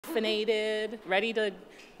caffeinated, ready to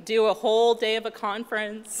do a whole day of a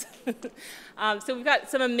conference. So we've got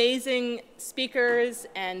some amazing speakers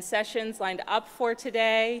and sessions lined up for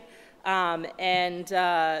today.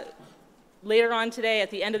 Later on today, at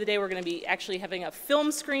the end of the day, we're going to be actually having a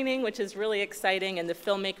film screening, which is really exciting, and the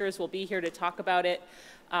filmmakers will be here to talk about it.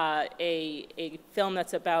 A film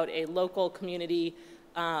that's about a local community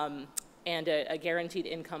and a guaranteed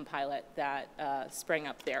income pilot that sprang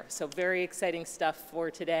up there. So very exciting stuff for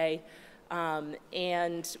today.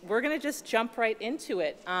 And we're going to just jump right into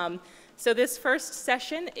it. So this first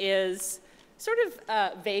session is sort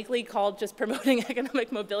of vaguely called just Promoting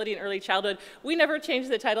Economic Mobility in Early Childhood. We never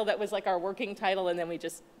changed the title. That was like our working title, and then we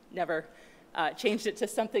just never changed it to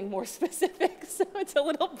something more specific, so it's a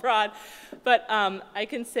little broad. But I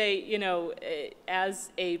can say, you know,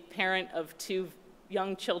 as a parent of two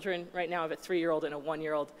young children, right now I have a 3-year-old and a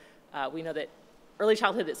 1-year-old, we know that early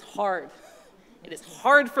childhood is hard. It is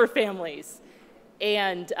hard for families,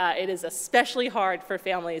 and it is especially hard for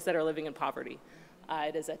families that are living in poverty.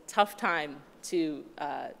 It is a tough time to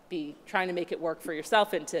be trying to make it work for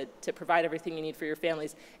yourself and to provide everything you need for your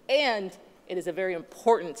families. And it is a very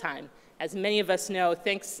important time. As many of us know,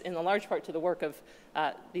 thanks in a large part to the work of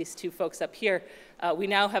these two folks up here, we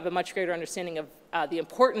now have a much greater understanding of the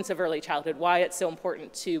importance of early childhood, why it's so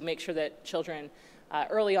important to make sure that children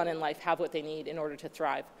early on in life have what they need in order to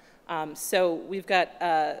thrive. So we've got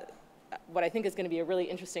what I think is going to be a really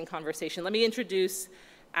interesting conversation. Let me introduce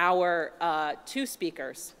our two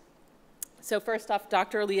speakers. So first off,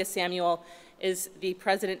 Dr. Aaliyah Samuel is the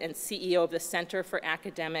president and CEO of the Center for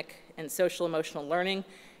Academic and Social Emotional Learning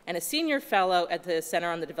and a senior fellow at the Center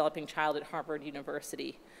on the Developing Child at Harvard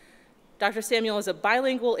University. Dr. Samuel is a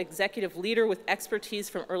bilingual executive leader with expertise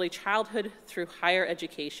from early childhood through higher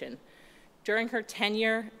education. During her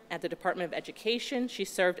tenure at the Department of Education, she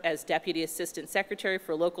served as Deputy Assistant Secretary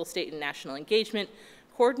for Local, State, and National Engagement,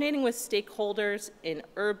 coordinating with stakeholders in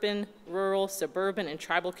urban, rural, suburban, and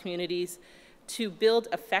tribal communities to build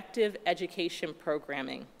effective education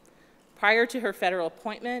programming. Prior to her federal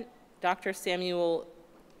appointment, Dr. Samuel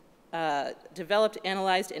developed,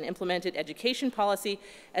 analyzed, and implemented education policy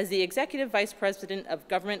as the Executive Vice President of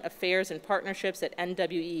Government Affairs and Partnerships at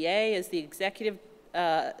NWEA, as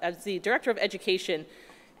the Director of Education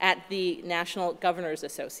at the National Governors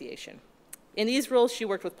Association. In these roles, she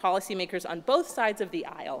worked with policymakers on both sides of the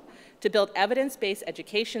aisle to build evidence-based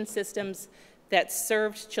education systems that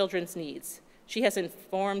served children's needs. She has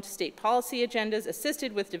informed state policy agendas,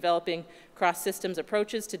 assisted with developing cross-systems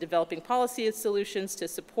approaches to developing policy solutions to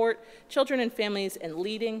support children and families, and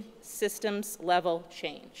leading systems-level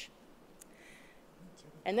change.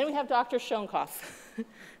 And then we have Dr. Shonkoff.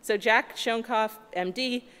 So Jack Shonkoff,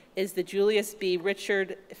 MD, is the Julius B.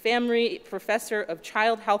 Richard Famry Professor of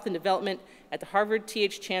Child Health and Development at the Harvard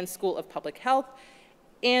T.H. Chan School of Public Health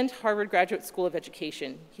and Harvard Graduate School of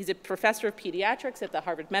Education. He's a professor of pediatrics at the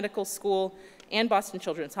Harvard Medical School and Boston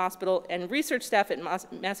Children's Hospital, and research staff at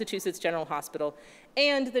Massachusetts General Hospital,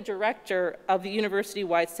 and the director of the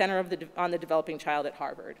university-wide Center on the Developing Child at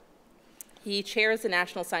Harvard. He chairs the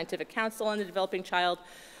National Scientific Council on the Developing Child,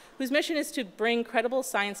 whose mission is to bring credible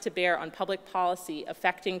science to bear on public policy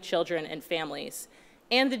affecting children and families,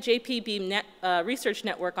 and the JPB Research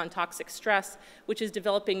Network on Toxic Stress, which is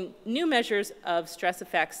developing new measures of stress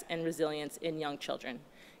effects and resilience in young children.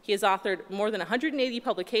 He has authored more than 180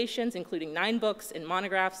 publications, including 9 books and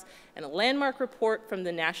monographs, and a landmark report from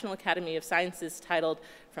the National Academy of Sciences titled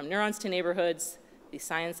From Neurons to Neighborhoods, The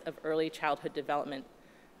Science of Early Childhood Development.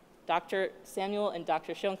 Dr. Samuel and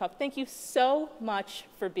Dr. Shonkoff, thank you so much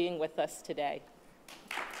for being with us today.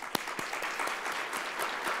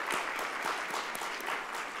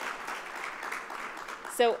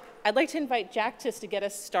 So I'd like to invite Jack just to get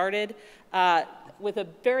us started with a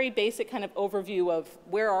very basic kind of overview of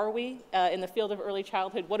where are we in the field of early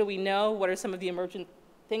childhood, what do we know, what are some of the emergent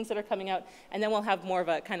things that are coming out, and then we'll have more of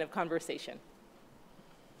a kind of conversation.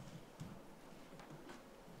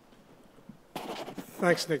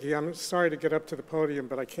 Thanks, Nikki. I'm sorry to get up to the podium,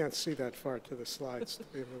 but I can't see that far to the slides to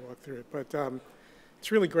be able to walk through it. But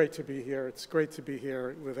it's really great to be here. It's great to be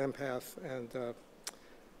here with Empath, and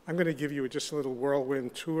I'm going to give you just a little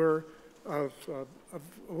whirlwind tour of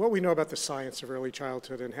what we know about the science of early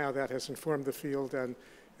childhood and how that has informed the field and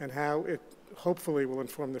how it hopefully will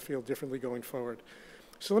inform the field differently going forward.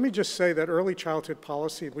 So let me just say that early childhood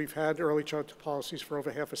policy, we've had early childhood policies for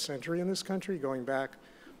over half a century in this country, going back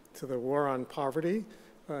to the war on poverty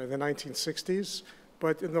in the 1960s.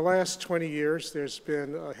 But in the last 20 years, there's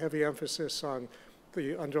been a heavy emphasis on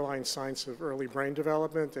the underlying science of early brain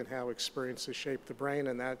development and how experiences shape the brain,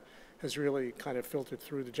 and that has really kind of filtered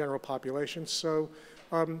through the general population. So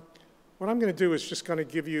What I'm going to do is just going to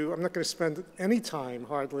give you, I'm not going to spend any time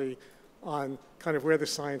hardly on kind of where the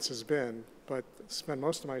science has been, but spend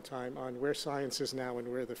most of my time on where science is now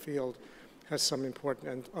and where the field has some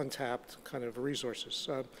important and untapped kind of resources.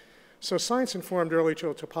 So science-informed early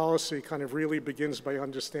childhood policy kind of really begins by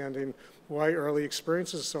understanding why early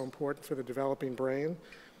experiences are so important for the developing brain.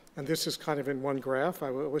 And this is kind of in one graph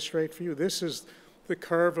I will illustrate for you. This is the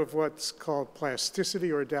curve of what's called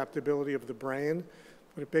plasticity or adaptability of the brain.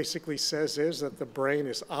 What it basically says is that the brain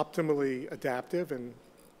is optimally adaptive and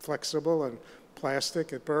flexible and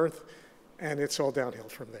plastic at birth, and it's all downhill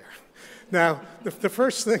from there. Now, the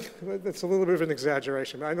first thing, that's a little bit of an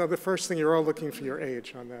exaggeration. I know the first thing, you're all looking for your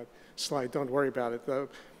age on that slide. Don't worry about it. The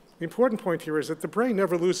important point here is that the brain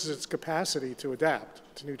never loses its capacity to adapt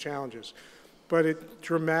to new challenges, but it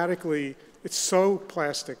dramatically, it's so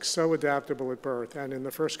plastic, so adaptable at birth, and in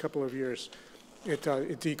the first couple of years,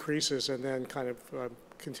 it decreases and then kind of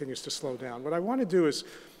continues to slow down. What I want to do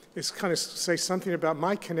is kind of say something about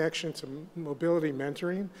my connection to mobility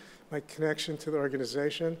mentoring, my connection to the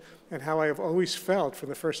organization, and how I have always felt from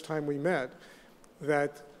the first time we met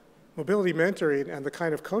that mobility mentoring and the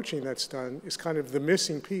kind of coaching that's done is kind of the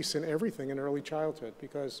missing piece in everything in early childhood,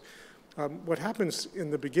 because what happens in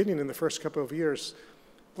the beginning, in the first couple of years,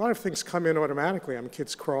 a lot of things come in automatically. I mean,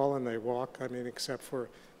 kids crawl and they walk, I mean, except for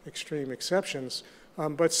extreme exceptions.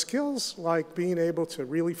 But skills like being able to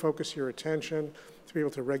really focus your attention, to be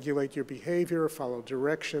able to regulate your behavior, follow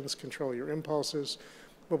directions, control your impulses,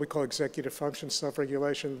 what we call executive function,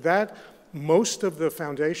 self-regulation, that, most of the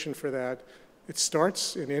foundation for that, it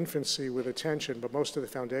starts in infancy with attention, but most of the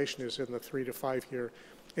foundation is in the 3 to 5 year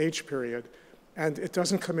age period. And it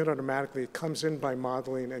doesn't come in automatically. It comes in by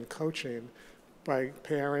modeling and coaching by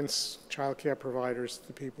parents, child care providers,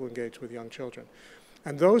 the people engaged with young children.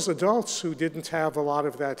 And those adults who didn't have a lot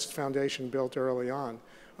of that foundation built early on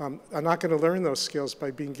are not going to learn those skills by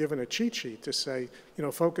being given a cheat sheet to say, you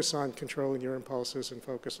know, focus on controlling your impulses and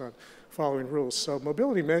focus on following rules. So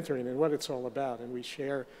mobility mentoring and what it's all about, and we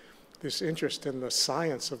share this interest in the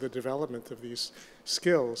science of the development of these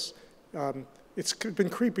skills, it's been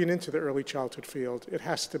creeping into the early childhood field. It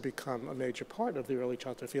has to become a major part of the early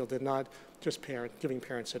childhood field and not just giving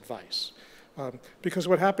parents advice. Because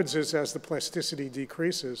what happens is as the plasticity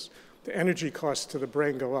decreases, the energy costs to the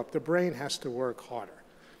brain go up. The brain has to work harder.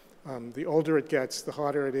 The older it gets, the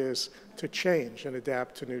harder it is to change and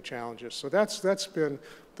adapt to new challenges. So that's been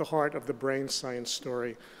the heart of the brain science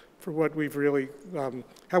story for what we've really,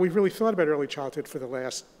 how we've really thought about early childhood for the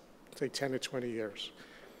last, say, 10 to 20 years.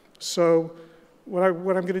 So what I'm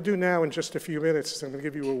going to do now in just a few minutes is I'm going to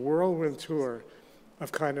give you a whirlwind tour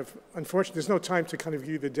of kind of, unfortunately, there's no time to kind of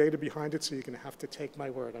give you the data behind it, so you're going to have to take my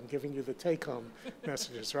word. I'm giving you the take-home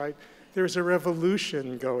messages, right? There's a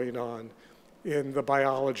revolution going on in the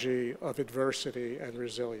biology of adversity and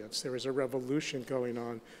resilience. There is a revolution going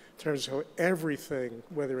on in terms of how everything,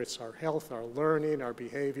 whether it's our health, our learning, our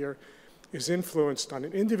behavior, is influenced on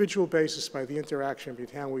an individual basis by the interaction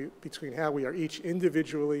between how we are each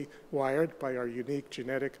individually wired by our unique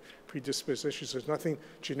genetic predispositions. There's nothing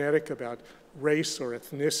genetic about race or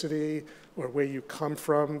ethnicity or where you come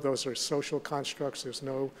from. Those are social constructs. There's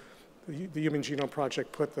no, the Human Genome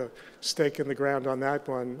Project put the stake in the ground on that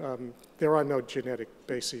one. There are no genetic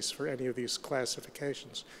bases for any of these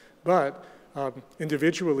classifications. But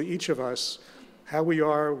individually, each of us, how we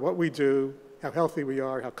are, what we do, how healthy we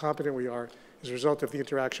are, how competent we are, is a result of the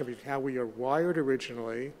interaction between how we are wired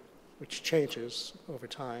originally, which changes over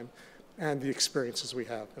time, and the experiences we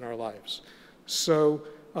have in our lives. So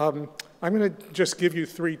I'm going to just give you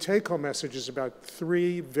 3 take-home messages about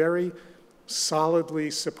 3 very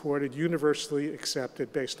solidly supported, universally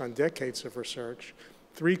accepted, based on decades of research,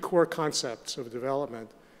 3 core concepts of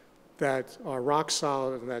development that are rock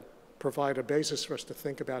solid and that provide a basis for us to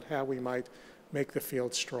think about how we might make the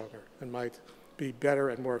field stronger and might be better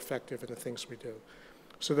and more effective in the things we do.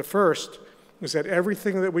 So the first is that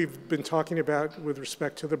everything that we've been talking about with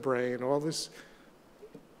respect to the brain, all these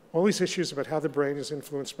issues about how the brain is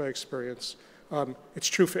influenced by experience, it's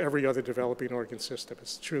true for every other developing organ system.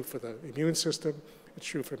 It's true for the immune system. It's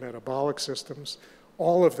true for metabolic systems.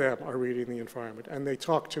 All of them are reading the environment, and they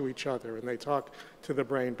talk to each other, and they talk to the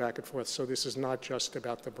brain back and forth. So this is not just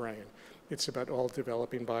about the brain. It's about all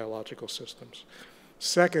developing biological systems.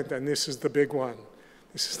 Second, and this is the big one.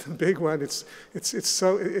 This is the big one. It's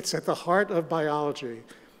at the heart of biology.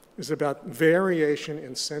 Is about variation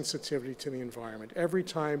in sensitivity to the environment. Every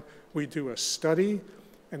time we do a study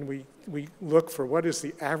and we look for what is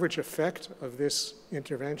the average effect of this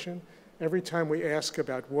intervention, every time we ask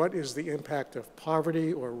about what is the impact of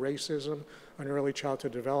poverty or racism on early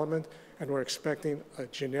childhood development, and we're expecting a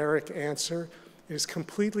generic answer. It is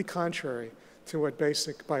completely contrary to what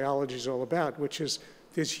basic biology is all about, which is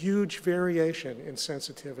this huge variation in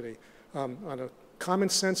sensitivity. On a common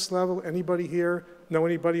sense level, anybody here know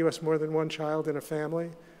anybody who has more than one child in a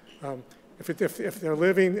family?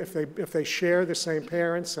 If they share the same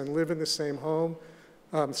parents and live in the same home,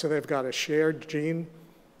 so they've got a shared gene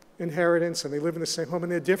inheritance and they live in the same home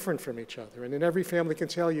and they're different from each other. And in every family can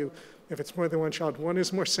tell you, if it's more than one child, one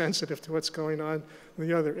is more sensitive to what's going on than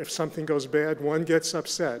the other. If something goes bad, one gets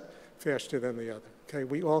upset faster than the other. Okay,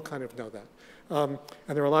 we all kind of know that. And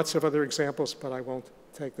there are lots of other examples, but I won't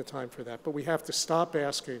take the time for that. But we have to stop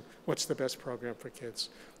asking what's the best program for kids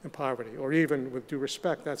in poverty, or even with due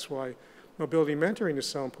respect, that's why mobility mentoring is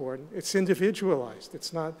so important. It's individualized.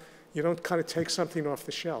 It's not, you don't kind of take something off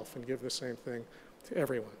the shelf and give the same thing to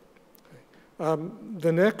everyone. Okay.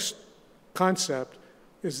 The next concept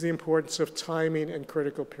is the importance of timing and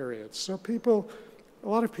critical periods. So a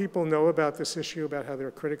lot of people know about this issue about how there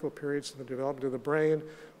are critical periods in the development of the brain.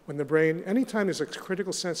 When the brain, anytime there's a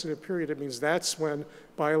critical sensitive period, it means that's when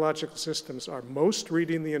biological systems are most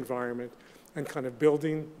reading the environment and kind of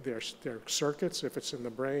building their circuits, if it's in the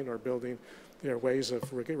brain, or building their ways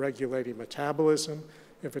of regulating metabolism,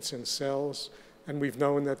 if it's in cells. And we've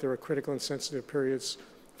known that there are critical and sensitive periods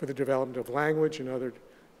for the development of language and other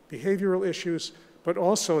behavioral issues, but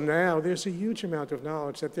also now there's a huge amount of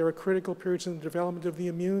knowledge that there are critical periods in the development of the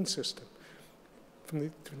immune system.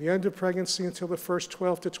 From the end of pregnancy until the first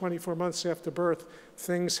 12 to 24 months after birth,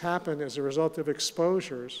 things happen as a result of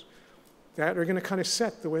exposures that are going to kind of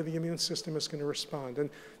set the way the immune system is going to respond. And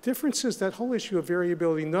difference is that whole issue of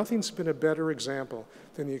variability, nothing's been a better example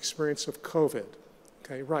than the experience of COVID.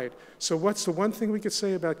 Okay, right. So what's the one thing we could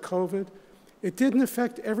say about COVID? It didn't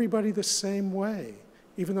affect everybody the same way,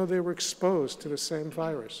 even though they were exposed to the same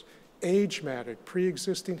virus. Age mattered,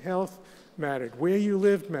 pre-existing health mattered, where you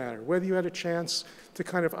lived mattered, whether you had a chance to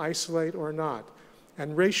kind of isolate or not.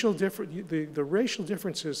 And the racial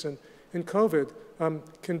differences in COVID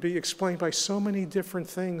can be explained by so many different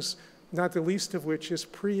things, not the least of which is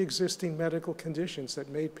pre-existing medical conditions that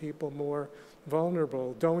made people more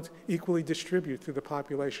vulnerable, don't equally distribute through the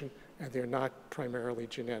population, and they're not primarily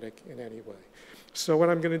genetic in any way. So what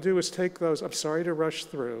I'm going to do is take those, I'm sorry to rush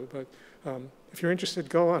through, but if you're interested,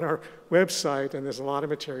 go on our website, and there's a lot of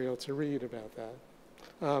material to read about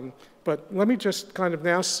that. But let me just kind of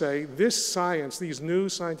now say, this science, these new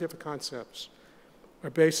scientific concepts, are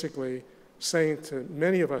basically saying to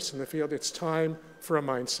many of us in the field, it's time for a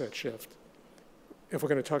mindset shift if we're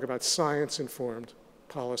going to talk about science-informed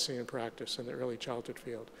policy and practice in the early childhood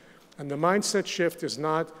field. And the mindset shift is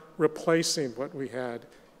not replacing what we had.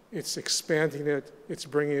 It's expanding it, it's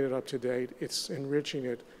bringing it up to date, it's enriching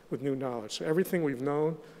it with new knowledge. So everything we've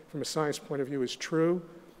known from a science point of view is true,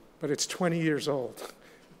 but it's 20 years old,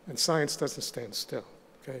 and science doesn't stand still,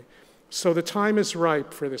 okay? So the time is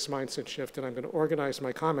ripe for this mindset shift, and I'm going to organize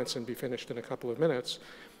my comments and be finished in a couple of minutes,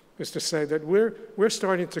 is to say that we're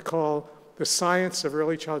starting to call the science of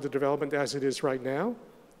early childhood development as it is right now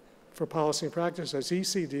for policy and practice as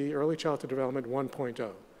ECD, Early Childhood Development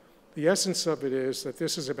 1.0. The essence of it is that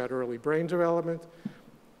this is about early brain development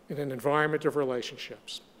in an environment of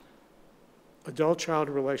relationships. Adult-child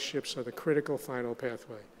relationships are the critical final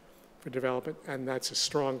pathway for development, and that's as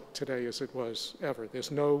strong today as it was ever.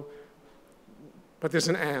 But there's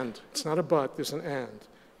an and. It's not a but, there's an and.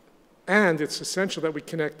 And it's essential that we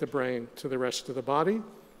connect the brain to the rest of the body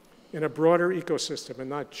in a broader ecosystem and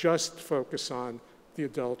not just focus on the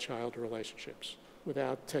adult-child relationships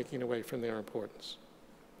without taking away from their importance.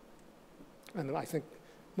 And I think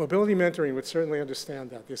mobility mentoring would certainly understand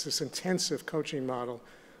that. There's this intensive coaching model,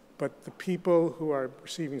 but the people who are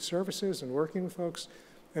receiving services and working with folks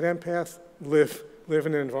at Empath live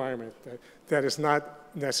in an environment that is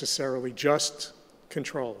not necessarily just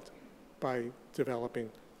controlled by developing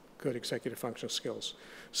good executive functional skills.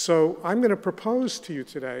 So I'm going to propose to you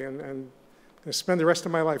today, and I'm going to spend the rest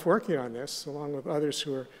of my life working on this, along with others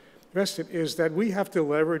who are invested, is that we have to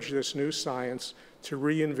leverage this new science to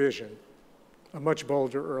re-envision a much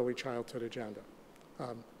bolder early childhood agenda.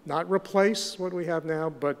 Not replace what we have now,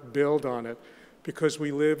 but build on it, because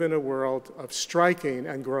we live in a world of striking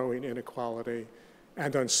and growing inequality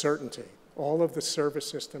and uncertainty. All of the service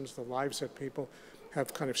systems, the lives that people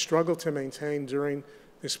have kind of struggled to maintain during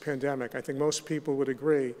this pandemic, I think most people would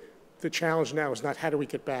agree, the challenge now is not how do we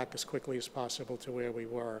get back as quickly as possible to where we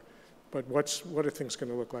were, but what are things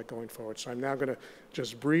going to look like going forward? So I'm now going to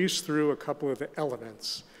just breeze through a couple of the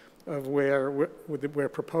elements of where we're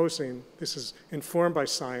proposing. This is informed by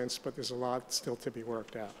science, but there's a lot still to be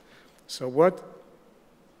worked out. So what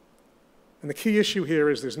And the key issue here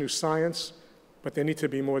is there's new science, but there need to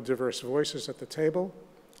be more diverse voices at the table,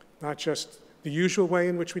 not just the usual way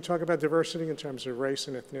in which we talk about diversity in terms of race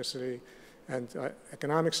and ethnicity and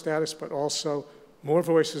economic status, but also more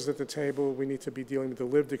voices at the table. We need to be dealing with the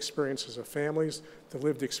lived experiences of families, the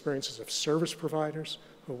lived experiences of service providers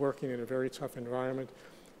who are working in a very tough environment.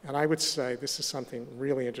 And I would say this is something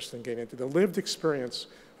really interesting getting into, the lived experience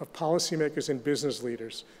of policymakers and business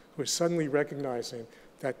leaders who are suddenly recognizing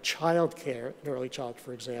that childcare in early childhood,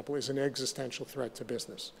 for example, is an existential threat to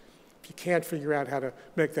business. If you can't figure out how to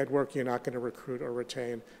make that work, you're not going to recruit or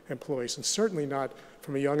retain employees, and certainly not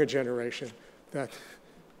from a younger generation that,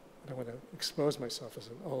 I don't want to expose myself as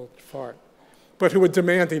an old fart, but who are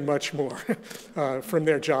demanding much more from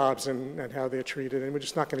their jobs and how they're treated, and we're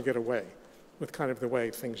just not going to get away with kind of the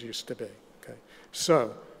way things used to be. Okay?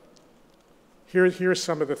 So here are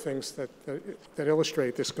some of the things that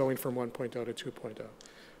illustrate this going from 1.0 to 2.0.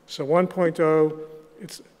 So 1.0,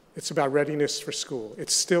 it's about readiness for school.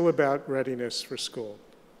 It's still about readiness for school.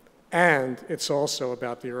 And it's also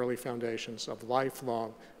about the early foundations of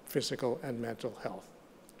lifelong physical and mental health,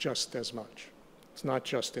 just as much. It's not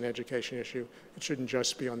just an education issue. It shouldn't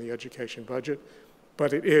just be on the education budget,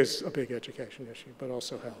 but it is a big education issue, but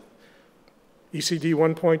also health. ECD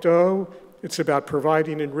 1.0, it's about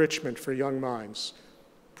providing enrichment for young minds,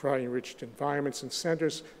 providing enriched environments and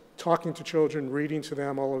centers, talking to children, reading to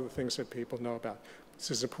them, all of the things that people know about. It's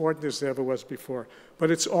as important as it ever was before.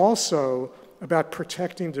 But it's also about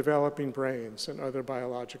protecting developing brains and other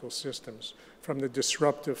biological systems from the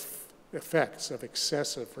disruptive effects of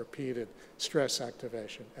excessive, repeated stress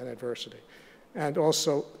activation and adversity. And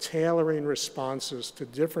also tailoring responses to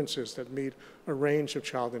differences that meet a range of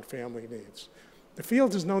child and family needs. The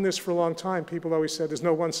field has known this for a long time. People always said there's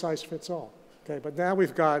no one size fits all. Okay? But now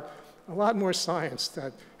we've got a lot more science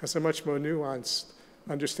that has a much more nuanced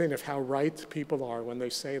understanding of how right people are when they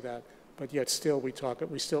say that, but yet still we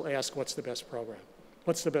still ask what's the best program?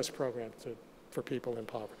 What's the best program for people in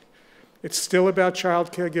poverty? It's still about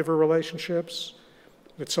child-caregiver relationships.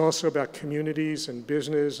 It's also about communities and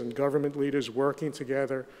business and government leaders working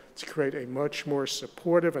together to create a much more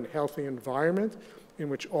supportive and healthy environment in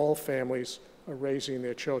which all families are raising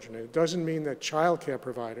their children. And it doesn't mean that child care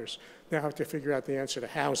providers now have to figure out the answer to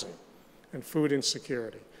housing and food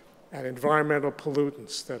insecurity and environmental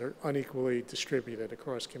pollutants that are unequally distributed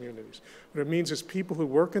across communities. What it means is people who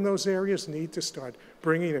work in those areas need to start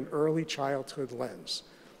bringing an early childhood lens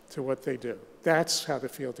to what they do. That's how the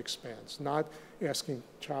field expands, not asking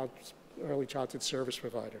early childhood service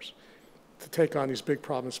providers to take on these big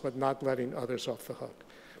problems, but not letting others off the hook.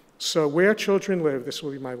 So where children live, this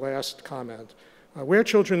will be my last comment, where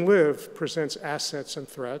children live presents assets and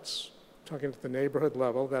threats, talking at the neighborhood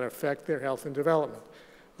level, that affect their health and development.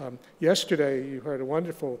 Yesterday, you heard a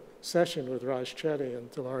wonderful session with Raj Chetty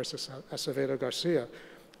and Dolores Acevedo Garcia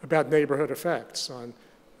about neighborhood effects on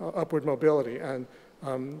upward mobility. And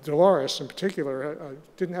Dolores, in particular,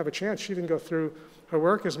 didn't have a chance. She didn't go through her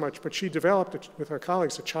work as much, but she developed, with her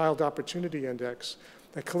colleagues, a Child Opportunity Index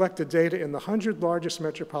that collected data in the 100 largest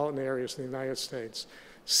metropolitan areas in the United States,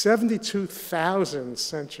 72,000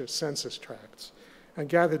 census tracts, and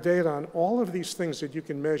gathered data on all of these things that you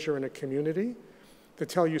can measure in a community to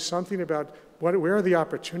tell you something about where are the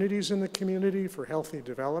opportunities in the community for healthy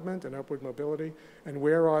development and upward mobility, and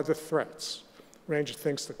where are the threats. Range of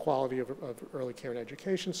things, the quality of early care and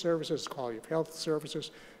education services, quality of health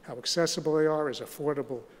services, how accessible they are, is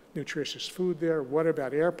affordable, nutritious food there, what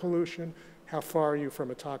about air pollution, how far are you from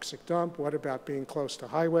a toxic dump, what about being close to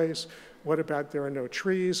highways, what about there are no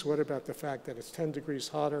trees, what about the fact that it's 10 degrees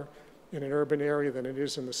hotter in an urban area than it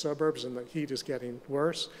is in the suburbs and the heat is getting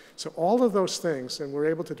worse. So all of those things, and we're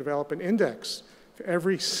able to develop an index for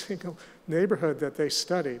every single neighborhood that they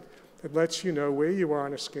studied that lets you know where you are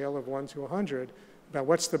on a scale of 1 to 100 about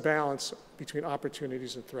what's the balance between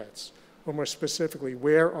opportunities and threats, or more specifically,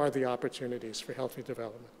 where are the opportunities for healthy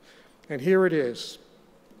development. And here it is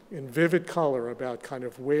in vivid color about kind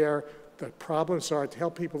of where the problems are to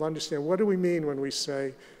help people understand what do we mean when we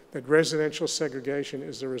say that residential segregation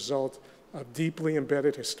is the result of deeply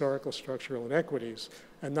embedded historical structural inequities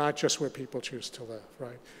and not just where people choose to live,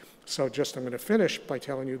 right? So I'm going to finish by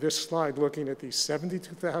telling you this slide looking at these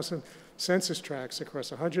 72,000 census tracts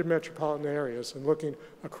across 100 metropolitan areas and looking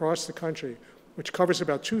across the country, which covers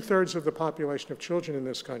about 2/3 of the population of children in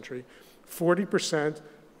this country. 40%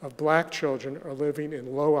 of black children are living in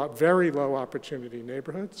very low opportunity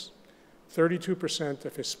neighborhoods. 32%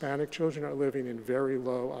 of Hispanic children are living in very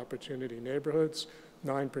low opportunity neighborhoods.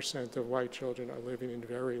 9% of white children are living in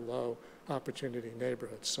very low opportunity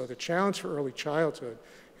neighborhoods. So the challenge for early childhood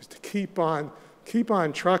is to keep on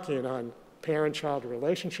trucking on parent-child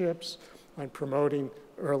relationships, on promoting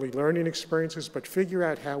early learning experiences, but figure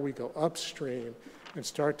out how we go upstream and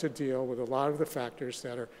start to deal with a lot of the factors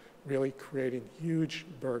that are really creating huge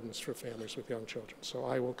burdens for families with young children. So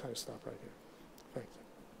I will kind of stop right here. Thank you.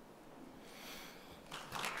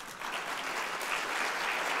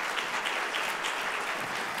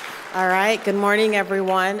 All right, good morning,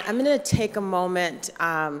 everyone. I'm going to take a moment,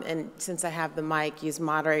 and since I have the mic, use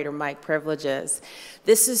moderator mic privileges.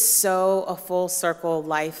 This is so a full circle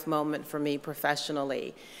life moment for me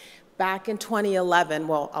professionally. Back in 2011,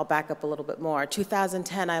 well, I'll back up a little bit more.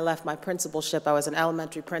 2010, I left my principalship. I was an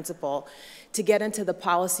elementary principal to get into the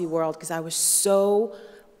policy world because I was so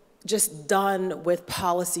just done with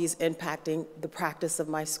policies impacting the practice of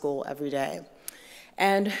my school every day.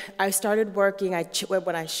 And I started working,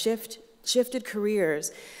 when I shifted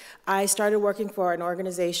careers, I started working for an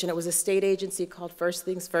organization. It was a state agency called First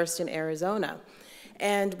Things First in Arizona.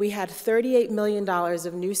 And we had $38 million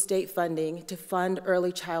of new state funding to fund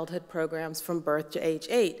early childhood programs from birth to age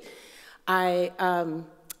 8.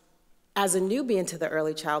 As a newbie into the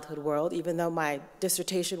early childhood world, even though my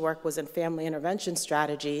dissertation work was in family intervention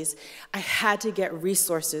strategies, I had to get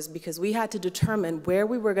resources because we had to determine where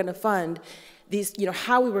we were going to fund these,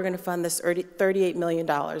 how we were going to fund this $38 million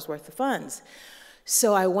worth of funds.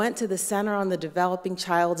 So I went to the Center on the Developing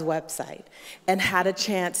Child's website and had a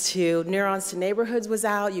chance to, Neurons to Neighborhoods was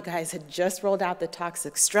out. You guys had just rolled out the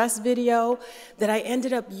toxic stress video that I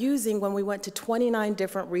ended up using when we went to 29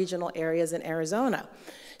 different regional areas in Arizona.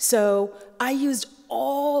 So I used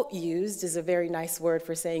is a very nice word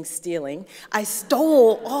for saying stealing. I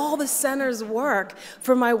stole all the center's work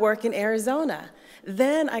for my work in Arizona.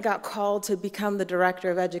 Then I got called to become the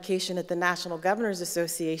director of education at the National Governors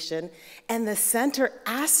Association, and the center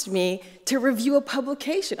asked me to review a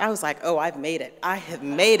publication. I was like, oh, I've made it. I have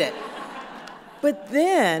made it. But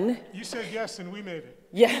then... You said yes, and we made it.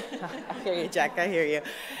 Yeah, I hear you, Jack, I hear you.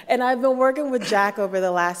 And I've been working with Jack over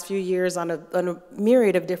the last few years on a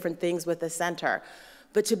myriad of different things with the center.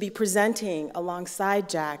 But to be presenting alongside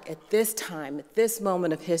Jack at this time, at this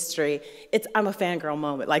moment of history, I'm a fangirl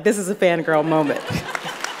moment. Like, this is a fangirl moment.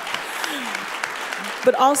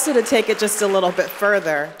 But also to take it just a little bit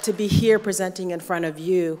further, to be here presenting in front of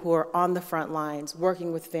you who are on the front lines,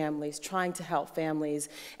 working with families, trying to help families,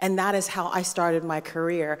 and that is how I started my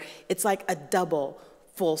career. It's like a double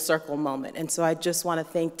full circle moment. And so I just want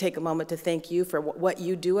to take a moment to thank you for what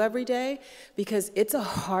you do every day, because it's a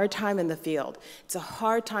hard time in the field. It's a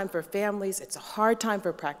hard time for families. It's a hard time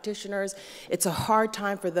for practitioners. It's a hard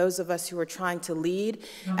time for those of us who are trying to lead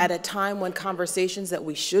at a time when conversations that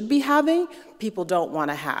we should be having, people don't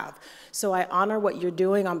want to have. So I honor what you're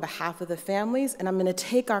doing on behalf of the families, and I'm going to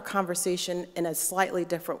take our conversation in a slightly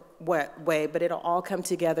different way, but it'll all come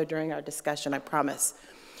together during our discussion, I promise.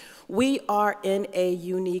 We are in a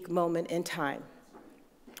unique moment in time.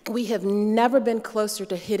 We have never been closer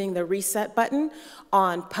to hitting the reset button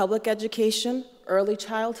on public education, early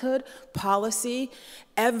childhood, policy.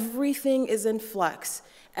 Everything is in flux.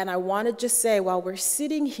 And I want to just say, while we're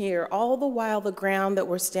sitting here, all the while the ground that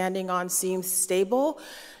we're standing on seems stable,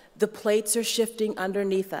 the plates are shifting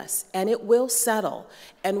underneath us, and it will settle.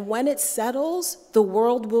 And when it settles, the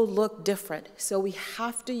world will look different. So we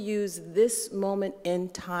have to use this moment in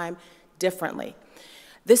time differently.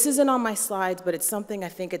 This isn't on my slides, but it's something I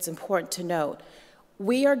think it's important to note.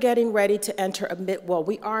 We are getting ready to enter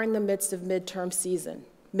we are in the midst of midterm season.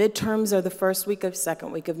 Midterms are the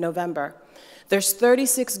second week of November. There's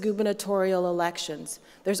 36 gubernatorial elections.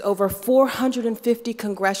 There's over 450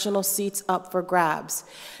 congressional seats up for grabs.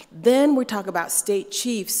 Then we talk about state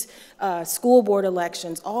chiefs, school board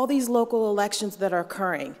elections, all these local elections that are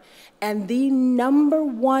occurring. And the number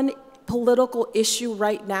one political issue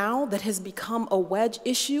right now that has become a wedge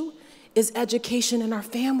issue is education in our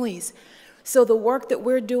families. So the work that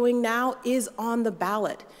we're doing now is on the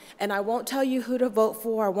ballot. And I won't tell you who to vote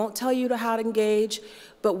for, I won't tell you how to engage,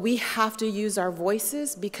 but we have to use our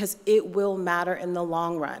voices because it will matter in the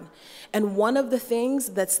long run. And one of the things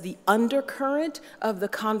that's the undercurrent of the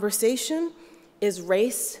conversation is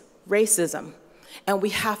racism. And we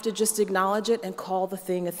have to just acknowledge it and call the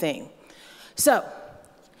thing a thing. So,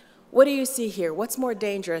 what do you see here? What's more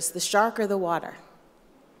dangerous, the shark or the water?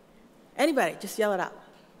 Anybody, just yell it out.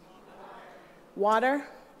 Water?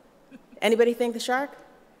 Anybody think the shark?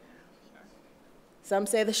 Some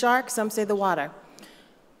say the shark, some say the water.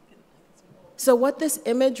 So what this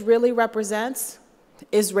image really represents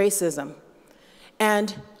is racism.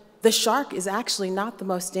 And the shark is actually not the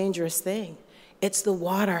most dangerous thing. It's the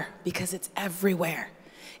water, because it's everywhere.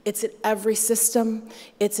 It's in every system.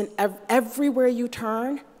 It's in everywhere you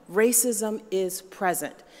turn. Racism is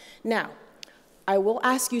present. Now, I will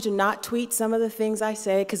ask you to not tweet some of the things I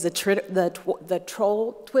say, because the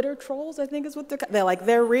Twitter trolls, I think is what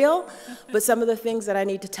they're real, but some of the things that I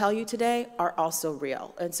need to tell you today are also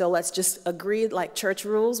real. And so let's just agree, like church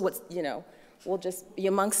rules, we'll just be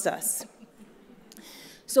amongst us.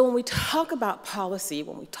 So when we talk about policy,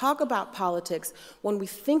 when we talk about politics, when we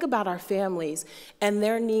think about our families and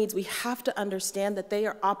their needs, we have to understand that they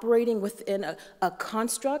are operating within a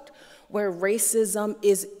construct where racism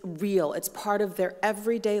is real. It's part of their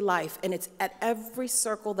everyday life, and it's at every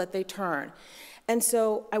circle that they turn. And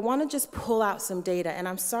so I want to just pull out some data, and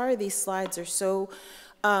I'm sorry these slides are so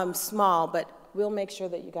small, but we'll make sure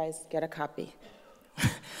that you guys get a copy.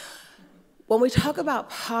 When we talk about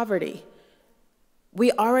poverty,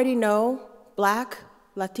 we already know Black,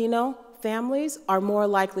 Latino families are more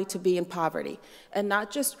likely to be in poverty, and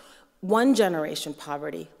not just one generation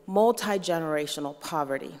poverty, multi-generational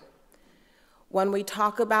poverty. When we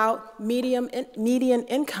talk about median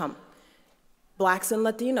income, Blacks and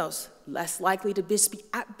Latinos less likely to be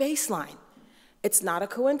at baseline. It's not a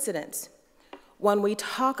coincidence. When we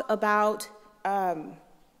talk about, I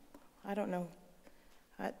don't know,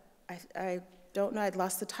 I don't know, I'd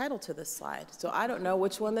lost the title to this slide, so I don't know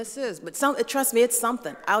which one this is, but trust me, it's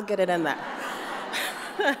something. I'll get it in there.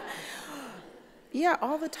 Yeah,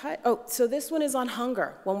 all the time. Oh, so this one is on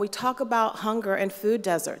hunger. When we talk about hunger and food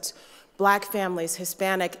deserts, Black families,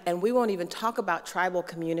 Hispanic, and we won't even talk about tribal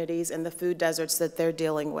communities and the food deserts that they're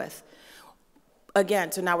dealing with.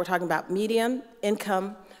 Again, so now we're talking about median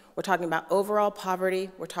income, we're talking about overall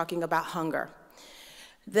poverty, we're talking about hunger.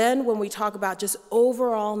 Then when we talk about just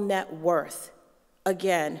overall net worth,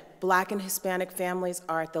 again, Black and Hispanic families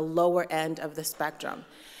are at the lower end of the spectrum.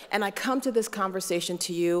 And I come to this conversation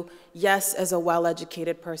to you, yes, as a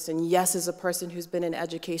well-educated person, yes, as a person who's been in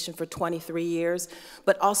education for 23 years,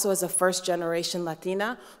 but also as a first-generation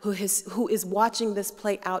Latina who is watching this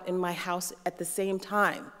play out in my house at the same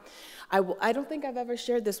time. I don't think I've ever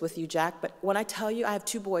shared this with you, Jack, but when I tell you I have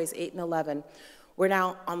two boys, 8 and 11, we're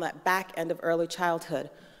now on that back end of early childhood.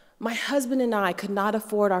 My husband and I could not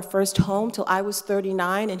afford our first home till I was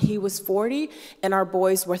 39 and he was 40, and our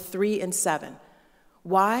boys were 3 and 7.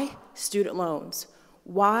 Why? Student loans.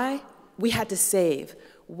 Why? We had to save.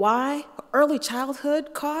 Why? Early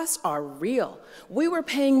childhood costs are real. We were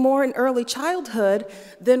paying more in early childhood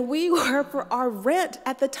than we were for our rent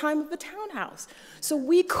at the time of the townhouse. So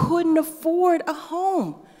we couldn't afford a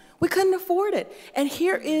home. We couldn't afford it. And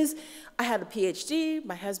here is, I had a PhD,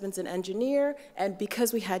 my husband's an engineer, and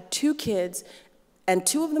because we had 2 kids, and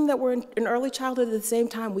 2 of them that were in early childhood at the same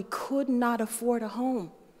time, we could not afford a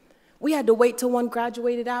home. We had to wait till one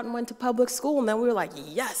graduated out and went to public school, and then we were like,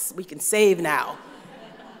 yes, we can save now.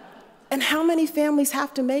 And how many families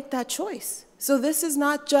have to make that choice? So this is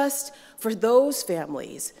not just for those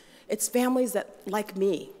families, it's families that, like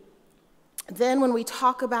me. Then when we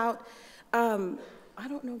talk about, I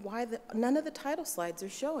don't know why none of the title slides are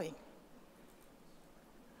showing.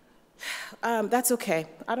 That's okay.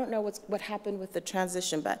 I don't know what happened with the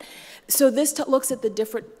transition, but so this looks at the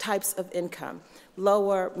different types of income,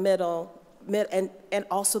 lower, middle, and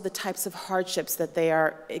also the types of hardships that they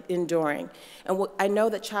are enduring. And I know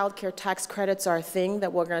that child care tax credits are a thing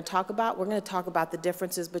that we're going to talk about. We're going to talk about the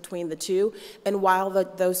differences between the two. And while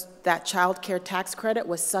that child care tax credit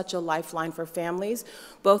was such a lifeline for families,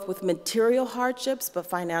 both with material hardships, but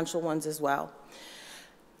financial ones as well.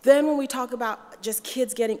 Then when we talk about just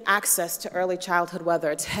kids getting access to early childhood, whether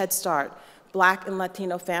it's Head Start, Black and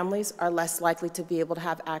Latino families are less likely to be able to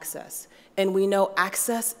have access. And we know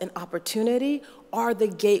access and opportunity are the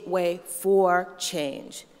gateway for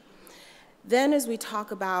change. Then as we talk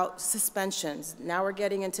about suspensions, now we're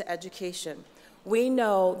getting into education. We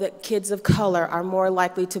know that kids of color are more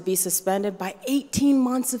likely to be suspended by 18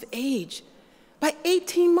 months of age. By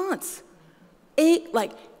 18 months.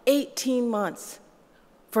 18 months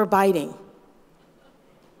for biting.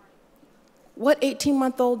 What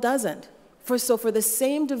 18-month-old doesn't? So for the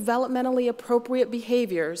same developmentally appropriate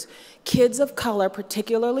behaviors, kids of color,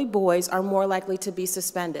 particularly boys, are more likely to be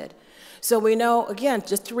suspended. So we know, again,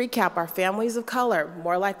 just to recap, our families of color,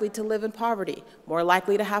 more likely to live in poverty, more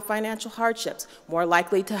likely to have financial hardships, more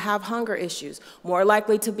likely to have hunger issues, more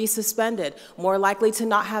likely to be suspended, more likely to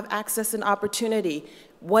not have access and opportunity.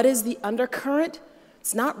 What is the undercurrent?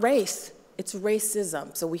 It's not race, it's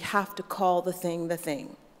racism. So we have to call the thing the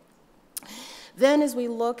thing. Then as we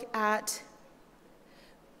look at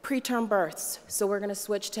preterm births, so we're going to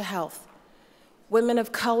switch to health. Women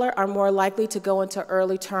of color are more likely to go into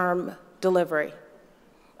early term delivery.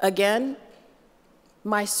 Again,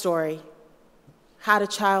 my story. Had a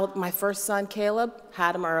child, my first son, Caleb,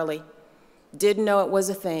 had him early. Didn't know it was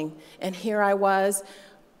a thing. And here I was,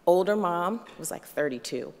 older mom, was like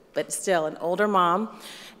 32, but still an older mom,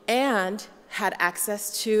 and had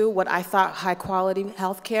access to what I thought high quality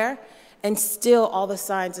health care, and still all the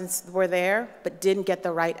signs were there, but didn't get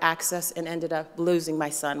the right access and ended up losing my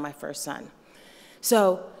son, my first son.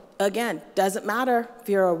 So again, doesn't matter if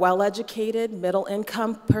you're a well-educated,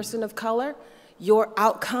 middle-income person of color, your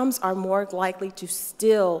outcomes are more likely to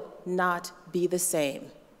still not be the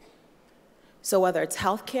same. So whether it's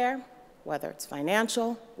healthcare, whether it's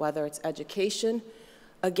financial, whether it's education,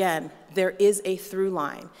 again, there is a through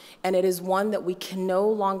line, and it is one that we can no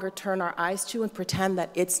longer turn our eyes to and pretend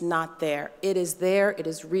that it's not there. It is there, it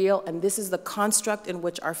is real, and this is the construct in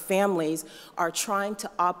which our families are trying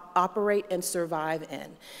to operate and survive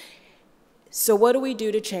in. So what do we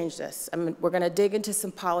do to change this? I mean, we're gonna dig into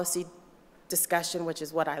some policy discussion, which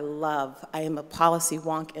is what I love. I am a policy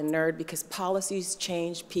wonk and nerd because policies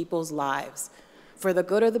change people's lives. For the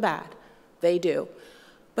good or the bad, they do.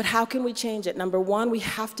 But how can we change it? Number one, we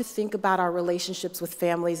have to think about our relationships with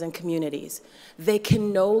families and communities. They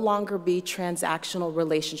can no longer be transactional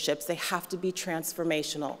relationships. They have to be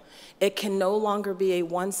transformational. It can no longer be a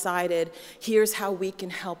one-sided, here's how we can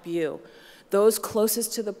help you. Those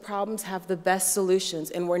closest to the problems have the best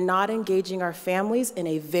solutions, and we're not engaging our families in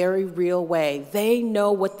a very real way. They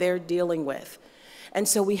know what they're dealing with. And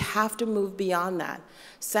so we have to move beyond that.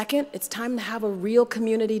 Second, it's time to have a real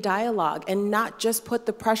community dialogue and not just put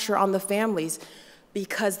the pressure on the families,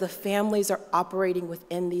 because the families are operating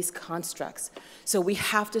within these constructs. So we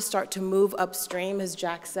have to start to move upstream, as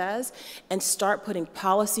Jack says, and start putting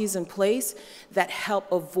policies in place that help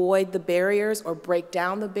avoid the barriers or break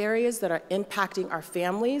down the barriers that are impacting our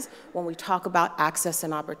families when we talk about access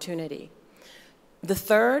and opportunity. The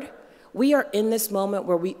third, we are in this moment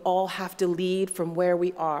where we all have to lead from where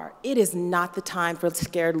we are. It is not the time for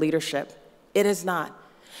scared leadership. It is not.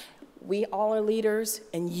 We all are leaders,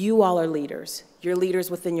 and you all are leaders. You're leaders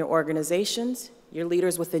within your organizations, you're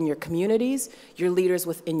leaders within your communities, you're leaders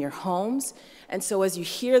within your homes. And so as you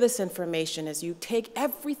hear this information, as you take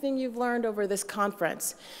everything you've learned over this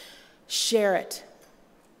conference, share it.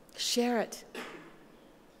 Share it.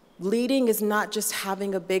 Leading is not just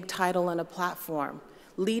having a big title and a platform.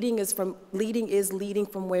 Leading is leading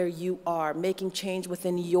from where you are, making change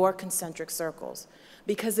within your concentric circles.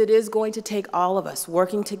 Because it is going to take all of us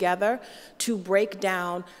working together to break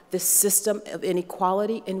down the system of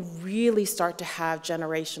inequality and really start to have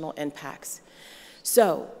generational impacts.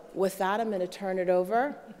 So with that, I'm going to turn it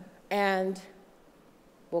over, and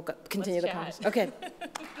we'll continue the conversation. Okay.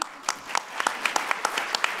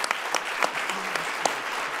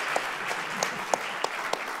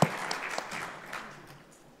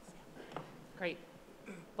 Great.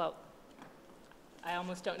 Well, I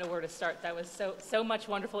almost don't know where to start. That was so much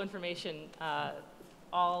wonderful information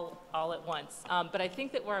all at once. But I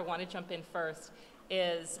think that where I want to jump in first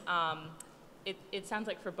is it sounds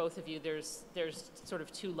like for both of you there's sort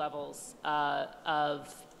of two levels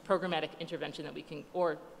of programmatic intervention that we can,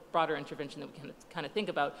 or broader intervention that we can kind of think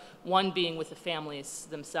about. One being with the families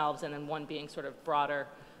themselves, and then one being sort of broader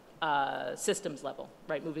systems level,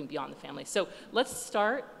 right, moving beyond the family. So let's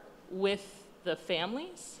start with the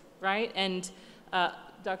families, right? And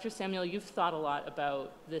Dr. Samuel, you've thought a lot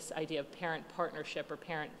about this idea of parent partnership or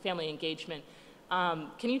parent-family engagement.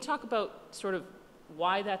 Can you talk about sort of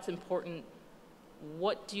why that's important?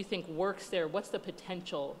 What do you think works there? What's the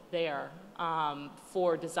potential there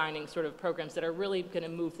for designing sort of programs that are really going to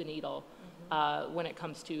move the needle when it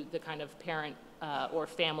comes to the kind of parent or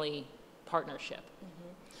family partnership?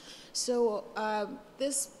 So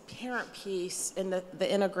this parent piece and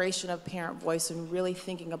the integration of parent voice and really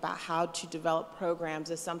thinking about how to develop programs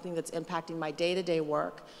is something that's impacting my day-to-day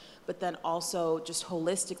work, but then also just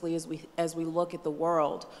holistically as we look at the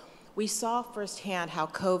world. We saw firsthand how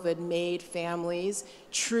COVID made families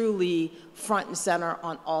truly front and center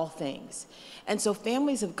on all things. And so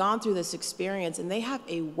families have gone through this experience, and they have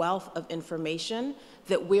a wealth of information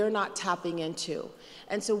that we're not tapping into.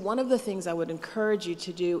 And so one of the things I would encourage you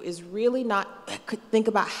to do is really not think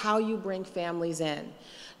about how you bring families in.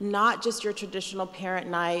 Not just your traditional parent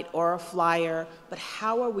night or a flyer, but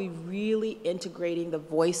how are we really integrating the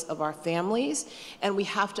voice of our families? And we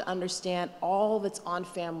have to understand all that's on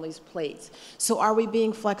families' plates. So are we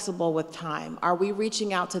being flexible with time? Are we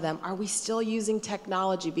reaching out to them? Are we still using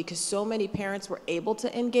technology? Because so many parents were able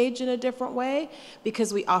to engage in a different way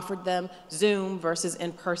because we offered them Zoom versus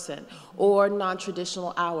in person or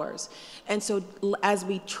non-traditional hours. And so as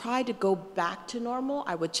we try to go back to normal,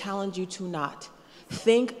 I would challenge you to not.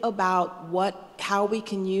 think about how we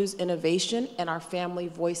can use innovation and our family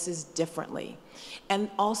voices differently. And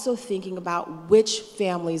also thinking about which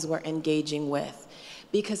families we're engaging with.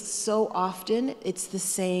 Because so often it's the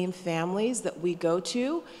same families that we go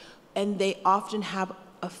to, and they often have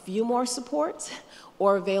a few more supports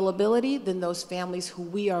or availability than those families who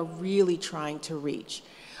we are really trying to reach.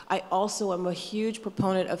 I also am a huge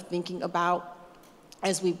proponent of thinking about,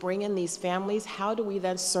 as we bring in these families, how do we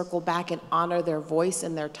then circle back and honor their voice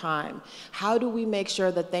and their time? How do we make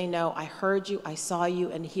sure that they know, I heard you, I saw you,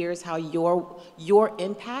 and here's how your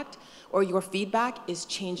impact or your feedback is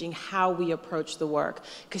changing how we approach the work?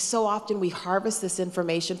 Because so often we harvest this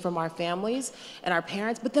information from our families and our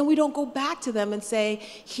parents, but then we don't go back to them and say,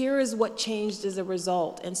 here is what changed as a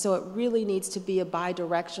result. And so it really needs to be a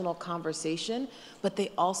bi-directional conversation, but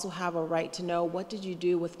they also have a right to know, what did you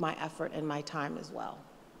do with my effort and my time as well?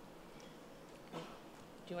 Do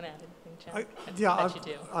you want to add anything, Chad?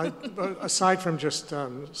 Yeah, aside from just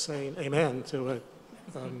saying amen to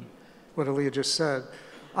what Aaliyah just said,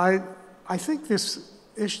 I think there's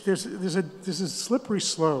a slippery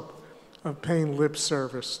slope of paying lip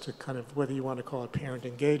service to kind of, whether you want to call it parent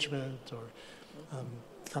engagement or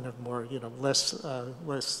kind of more,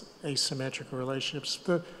 less asymmetrical relationships.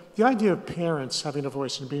 The idea of parents having a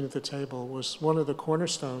voice and being at the table was one of the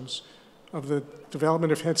cornerstones of the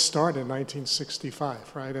development of Head Start in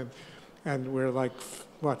 1965, right? And we're like,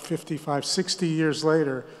 55, 60 years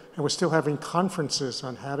later, and we're still having conferences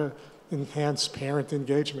on how to enhance parent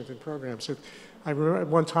engagement in programs. I remember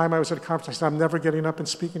one time I was at a conference, I said, I'm never getting up and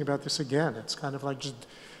speaking about this again. It's kind of like just,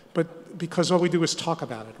 but because all we do is talk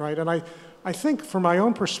about it, right? And I think from my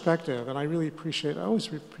own perspective, and I always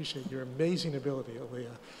appreciate your amazing ability,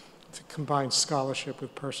 Aaliyah, to combine scholarship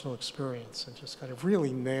with personal experience and just kind of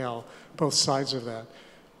really nail both sides of that.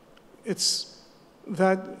 It's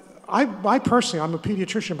that I personally, I'm a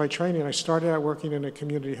pediatrician by training. I started out working in a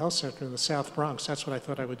community health center in the South Bronx. That's what I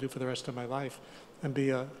thought I would do for the rest of my life, and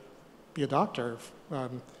be a doctor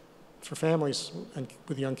for families and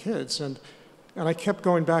with young kids. And I kept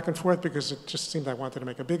going back and forth because it just seemed I wanted to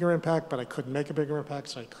make a bigger impact, but I couldn't make a bigger impact,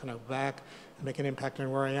 so I kind of back and make an impact on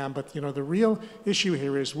where I am. But the real issue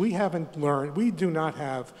here is we do not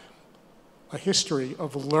have a history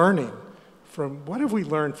of learning from, what have we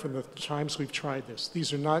learned from the times we've tried this?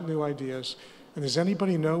 These are not new ideas. And does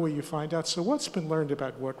anybody know where you find out? So what's been learned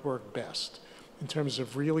about what worked best in terms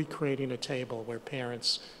of really creating a table where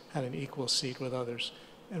parents had an equal seat with others?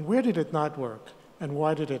 And where did it not work? And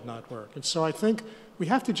why did it not work? And so I think we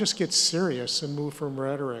have to just get serious and move from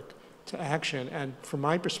rhetoric to action. And from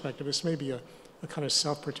my perspective, this may be a kind of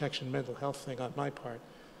self-protection mental health thing on my part.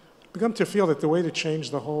 I've begun to feel that the way to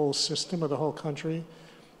change the whole system or the whole country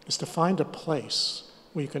is to find a place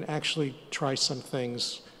where you can actually try some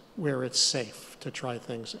things where it's safe to try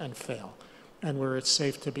things and fail, and where it's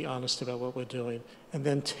safe to be honest about what we're doing, and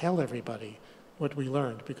then tell everybody what we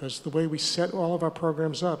learned. Because the way we set all of our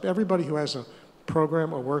programs up, everybody who has a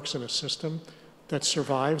program or works in a system that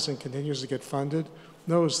survives and continues to get funded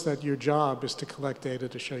knows that your job is to collect data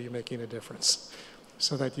to show you're making a difference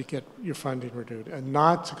so that you get your funding renewed, and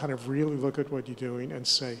not to kind of really look at what you're doing and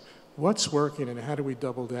say, what's working and how do we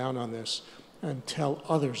double down on this and tell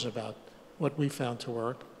others about what we found to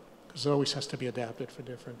work, because it always has to be adapted for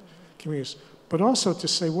different communities. But also to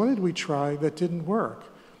say, what did we try that didn't work?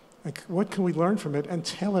 Like, what can we learn from it, and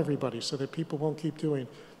tell everybody so that people won't keep doing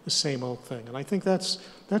the same old thing. And I think that's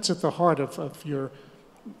at the heart of your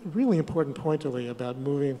really important point, Aaliyah, about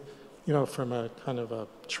moving from a kind of a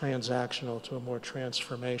transactional to a more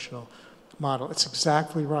transformational model. It's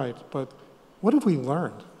exactly right, but what have we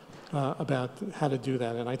learned about how to do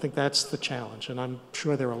that? And I think that's the challenge. And I'm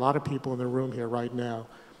sure there are a lot of people in the room here right now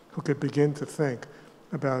who could begin to think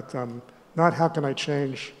about not how can I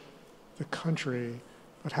change the country,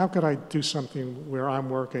 but how could I do something where I'm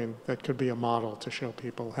working that could be a model to show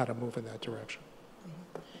people how to move in that direction?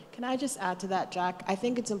 Can I just add to that, Jack? I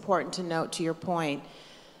think it's important to note, to your point,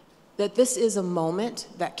 that this is a moment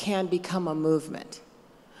that can become a movement.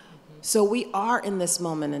 So we are in this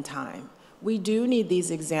moment in time. We do need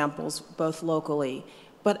these examples, both locally,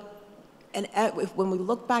 when we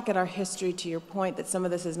look back at our history, to your point that some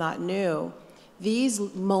of this is not new, these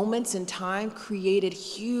moments in time created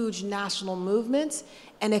huge national movements.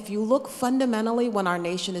 And if you look fundamentally when our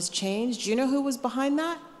nation has changed, do you know who was behind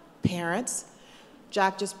that? Parents.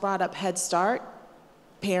 Jack just brought up Head Start.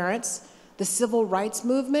 Parents. The civil rights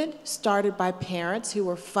movement started by parents who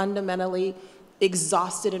were fundamentally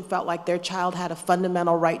exhausted and felt like their child had a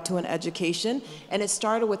fundamental right to an education. And it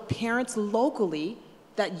started with parents locally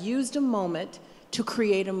that used a moment to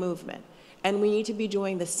create a movement. And we need to be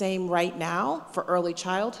doing the same right now for early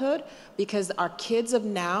childhood, because our kids of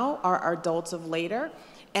now are our adults of later,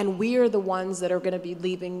 and we are the ones that are going to be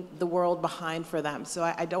leaving the world behind for them. So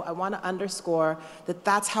I want to underscore that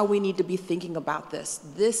that's how we need to be thinking about this.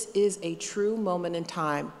 This is a true moment in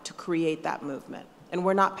time to create that movement. And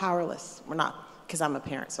we're not powerless. We're not, because I'm a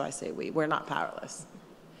parent, so I say we're not powerless.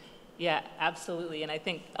 Yeah, absolutely. And I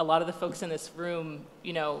think a lot of the folks in this room,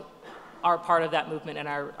 are part of that movement and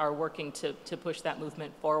are working to push that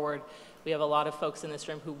movement forward. We have a lot of folks in this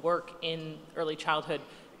room who work in early childhood,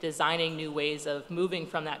 designing new ways of moving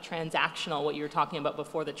from that transactional, what you were talking about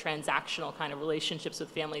before, the transactional kind of relationships with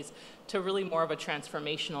families, to really more of a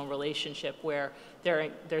transformational relationship where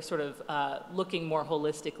they're sort of looking more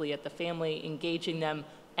holistically at the family, engaging them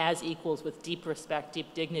as equals with deep respect,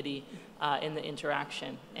 deep dignity in the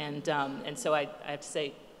interaction. And so I have to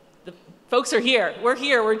say, the folks are here.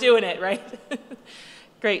 We're doing it, right?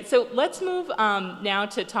 Great. So let's move now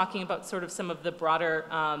to talking about sort of some of the broader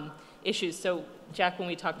issues. So Jack, when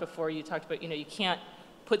we talked before, you talked about, you can't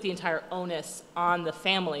put the entire onus on the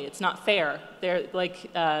family. It's not fair.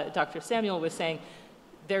 Like Dr. Samuel was saying,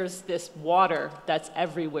 there's this water that's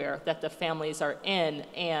everywhere that the families are in,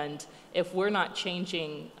 and if we're not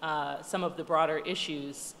changing some of the broader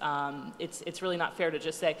issues, it's really not fair to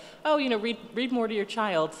just say, oh, read more to your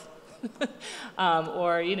child,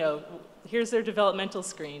 or here's their developmental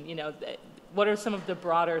screen. What are some of the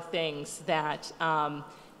broader things that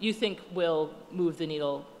you think will move the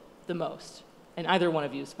needle the most? And either one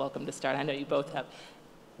of you is welcome to start. I know you both have.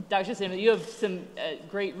 Dr. Samuel, you have some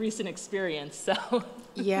great recent experience, so.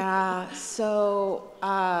 Yeah, so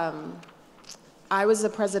I was a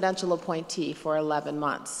presidential appointee for 11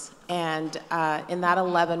 months. And in that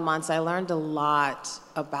 11 months, I learned a lot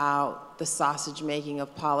about the sausage making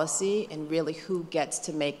of policy and really who gets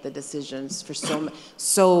to make the decisions for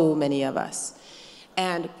so many of us.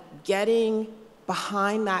 And getting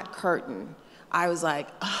behind that curtain, I was like,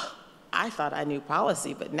 oh, I thought I knew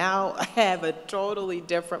policy, but now I have a totally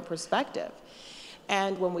different perspective.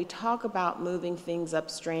 And when we talk about moving things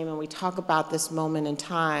upstream and we talk about this moment in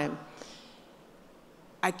time,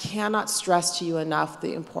 I cannot stress to you enough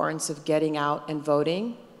the importance of getting out and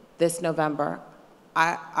voting this November.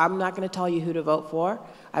 I'm not going to tell you who to vote for.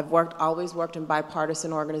 I've always worked in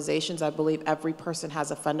bipartisan organizations. I believe every person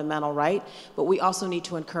has a fundamental right, but we also need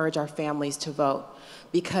to encourage our families to vote,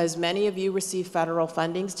 because many of you receive federal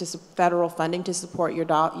funding to support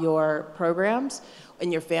your programs,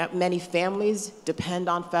 and many families depend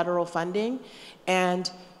on federal funding, and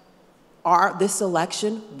this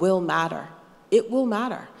election will matter. It will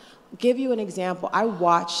matter. I'll give you an example. I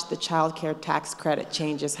watched the child care tax credit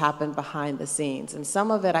changes happen behind the scenes, and some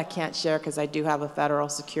of it I can't share because I do have a federal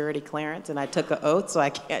security clearance and I took an oath, so I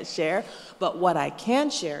can't share. But what I can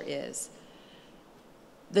share is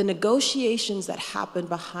the negotiations that happened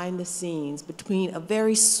behind the scenes between a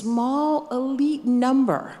very small elite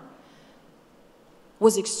number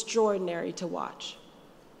was extraordinary to watch.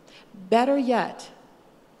 Better yet,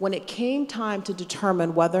 when it came time to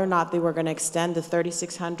determine whether or not they were going to extend the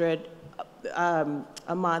 $3,600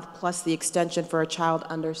 a month plus the extension for a child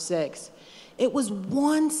under 6, it was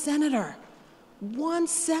one senator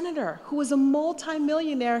who was a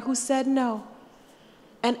multimillionaire who said no.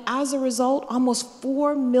 And as a result, almost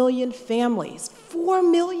 4 million families, 4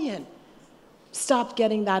 million, stopped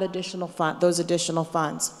getting that those additional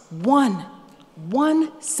funds. One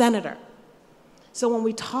senator. So when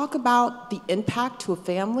we talk about the impact to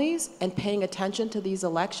families and paying attention to these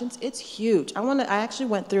elections, it's huge. I actually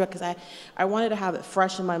went through it because I wanted to have it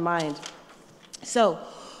fresh in my mind. So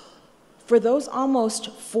for those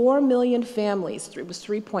almost 4 million families, it was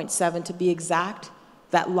 3.7 to be exact,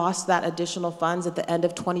 that lost that additional funds at the end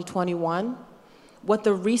of 2021, what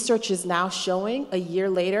the research is now showing a year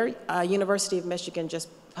later, University of Michigan just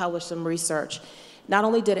published some research. Not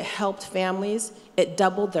only did it help families, it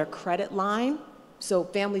doubled their credit line. So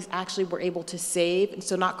families actually were able to save, and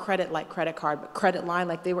so not credit like credit card, but credit line,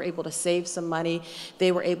 like they were able to save some money.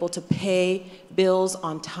 They were able to pay bills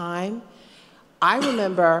on time. I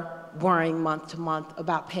remember worrying month to month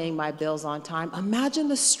about paying my bills on time. Imagine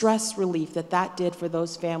the stress relief that did for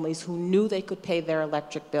those families who knew they could pay their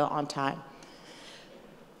electric bill on time.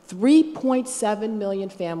 3.7 million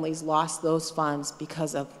families lost those funds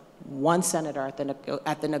because of one senator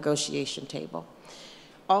at the negotiation table.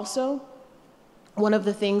 Also, one of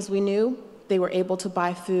the things we knew, they were able to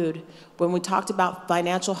buy food. When we talked about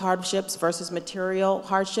financial hardships versus material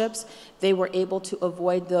hardships, they were able to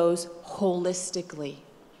avoid those holistically.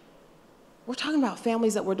 We're talking about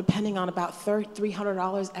families that were depending on about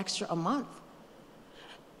 $300 extra a month.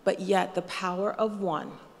 But yet the power of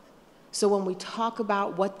one So when we talk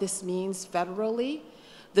about what this means federally,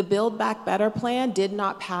 the Build Back Better plan did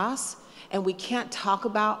not pass, and we can't talk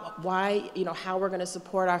about why, how we're gonna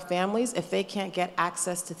support our families if they can't get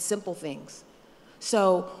access to simple things.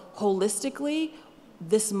 So holistically,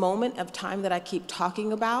 this moment of time that I keep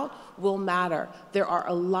talking about will matter. There are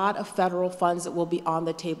a lot of federal funds that will be on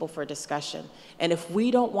the table for discussion. And if we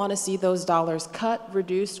don't want to see those dollars cut,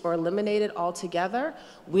 reduced, or eliminated altogether,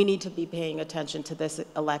 we need to be paying attention to this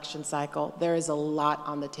election cycle. There is a lot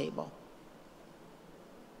on the table.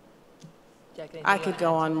 Jack, I could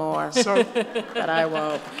go on more, but I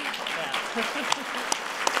won't.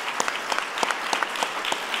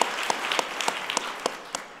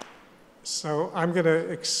 So I'm going to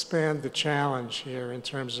expand the challenge here in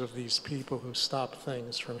terms of these people who stop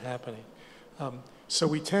things from happening. So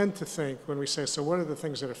we tend to think when we say, so what are the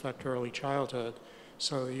things that affect early childhood?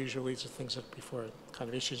 So usually it's the things that before kind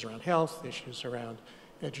of issues around health, issues around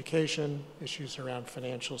education, issues around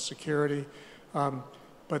financial security.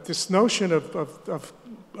 But this notion of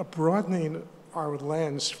broadening our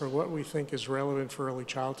lens for what we think is relevant for early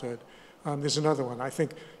childhood, there's another one. I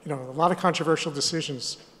think, a lot of controversial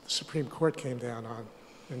decisions the Supreme Court came down on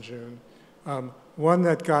in June. One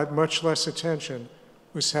that got much less attention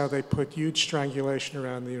was how they put huge strangulation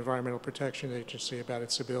around the Environmental Protection Agency about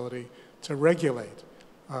its ability to regulate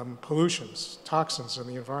pollutions, toxins in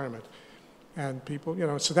the environment. And people,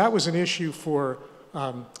 so that was an issue for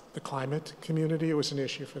the climate community. It was an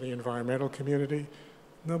issue for the environmental community.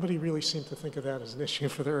 Nobody really seemed to think of that as an issue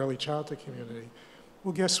for the early childhood community.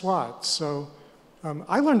 Well, guess what? So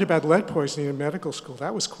I learned about lead poisoning in medical school.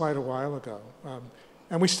 That was quite a while ago.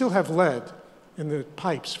 And we still have lead in the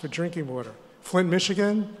pipes for drinking water. Flint,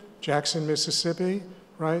 Michigan, Jackson, Mississippi,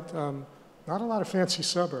 right? Not a lot of fancy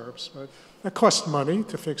suburbs, but that cost money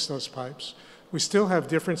to fix those pipes. We still have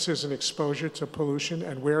differences in exposure to pollution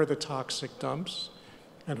and where are the toxic dumps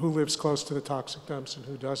and who lives close to the toxic dumps and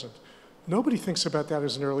who doesn't. Nobody thinks about that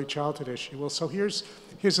as an early childhood issue. Well, so here's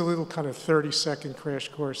a little kind of 30-second crash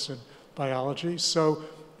course in biology. So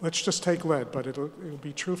let's just take lead, but it'll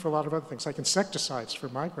be true for a lot of other things, like insecticides for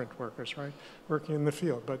migrant workers, right, working in the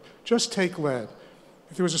field. But just take lead.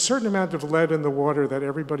 If there was a certain amount of lead in the water that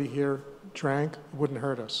everybody here drank, it wouldn't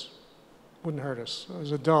hurt us. Wouldn't hurt us.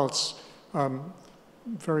 As adults,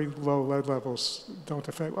 very low lead levels don't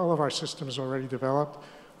affect, all of our systems already developed.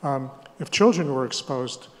 If children were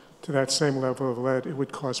exposed to that same level of lead, it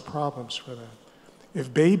would cause problems for them.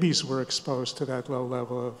 If babies were exposed to that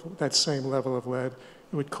same level of lead,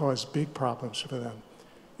 it would cause big problems for them.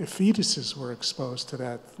 If fetuses were exposed to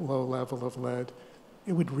that low level of lead,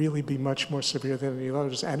 it would really be much more severe than any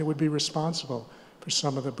others, and it would be responsible for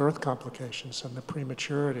some of the birth complications and the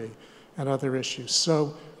prematurity and other issues.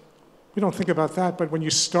 So we don't think about that, but when you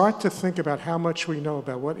start to think about how much we know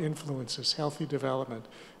about what influences healthy development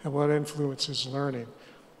and what influences learning,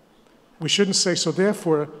 we shouldn't say, so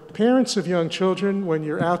therefore, parents of young children, when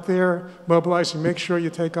you're out there mobilizing, make sure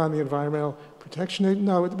you take on the Environmental Protection Agency.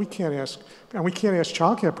 No, we can't ask, and we can't ask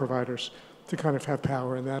childcare providers to kind of have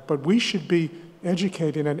power in that, but we should be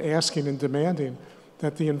educating and asking and demanding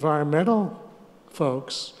that the environmental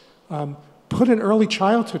folks put an early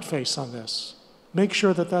childhood face on this. Make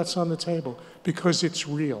sure that that's on the table, because it's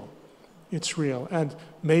real. It's real. And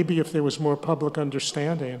maybe if there was more public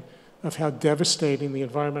understanding of how devastating the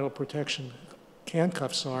environmental protection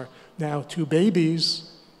handcuffs are now to babies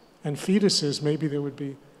and fetuses, maybe there would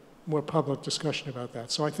be more public discussion about that.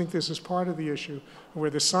 So I think this is part of the issue where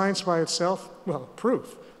the science by itself, well,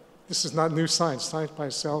 proof. This is not new science. Science by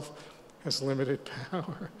itself has limited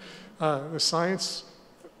power. The science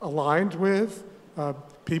aligned with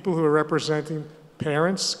people who are representing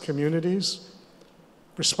parents, communities,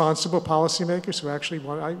 responsible policymakers who actually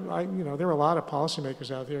want, there are a lot of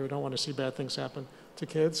policymakers out there who don't want to see bad things happen to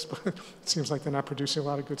kids, but it seems like they're not producing a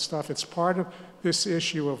lot of good stuff. It's part of this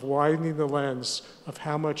issue of widening the lens of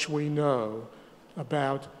how much we know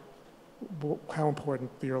about how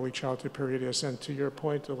important the early childhood period is. And to your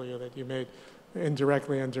point, Aaliyah, that you made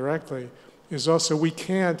indirectly and directly, is also we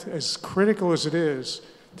can't, as critical as it is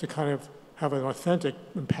to kind of have an authentic,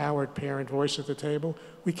 empowered parent voice at the table,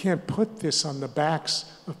 we can't put this on the backs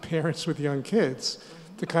of parents with young kids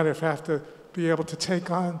to kind of have to be able to take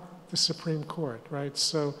on the Supreme Court, right?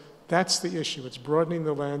 So that's the issue. It's broadening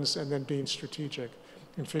the lens and then being strategic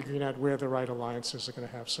and figuring out where the right alliances are going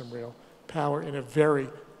to have some real power in a very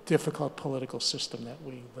difficult political system that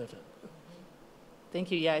we live in. Thank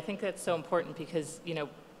you. Yeah, I think that's so important because,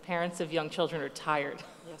 parents of young children are tired.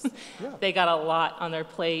 Yes. Yeah. They got a lot on their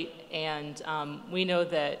plate, and we know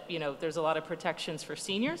that, there's a lot of protections for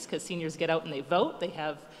seniors, because seniors get out and they vote. They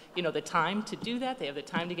have, the time to do that. They have the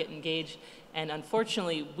time to get engaged. And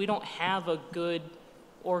unfortunately, we don't have a good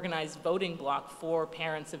organized voting block for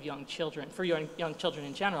parents of young children, for young children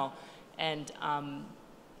in general. And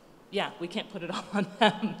yeah, we can't put it all on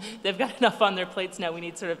them. They've got enough on their plates now. We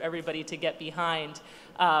need sort of everybody to get behind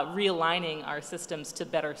realigning our systems to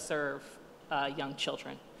better serve young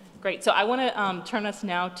children. Great, so I want to turn us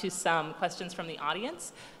now to some questions from the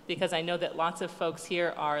audience, because I know that lots of folks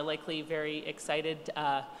here are likely very excited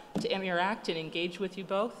to interact and engage with you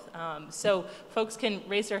both. So folks can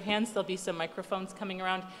raise their hands. There'll be some microphones coming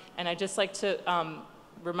around, and I'd just like to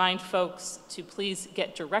remind folks to please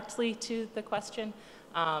get directly to the question,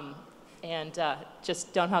 and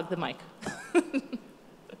just don't hug the mic.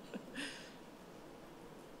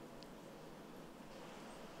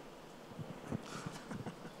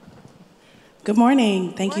 Good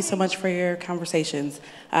morning. Thank you so much for your conversations.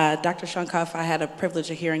 Dr. Shonkoff, I had a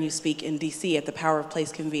privilege of hearing you speak in DC at the Power of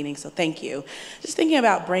Place convening, so thank you. Just thinking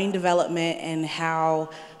about brain development and how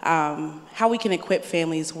we can equip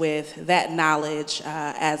families with that knowledge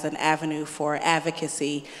as an avenue for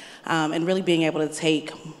advocacy, and really being able to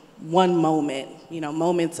take one moment,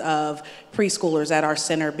 moments of preschoolers at our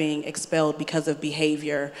center being expelled because of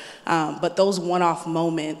behavior. But those one-off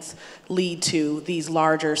moments lead to these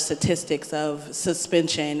larger statistics of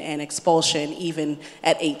suspension and expulsion even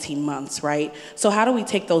at 18 months, right? So how do we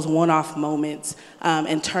take those one-off moments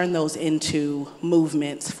and turn those into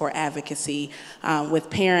movements for advocacy with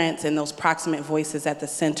parents and those proximate voices at the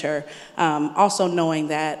center? Also knowing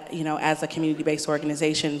that, as a community-based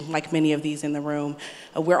organization, like many of these in the room,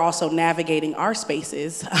 we're also navigating our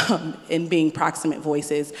spaces in being proximate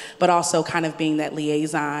voices, but also kind of being that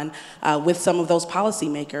liaison with some of those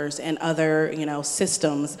policymakers and other,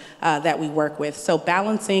 systems that we work with. So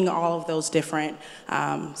balancing all of those different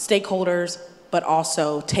stakeholders, but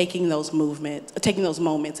also taking those moments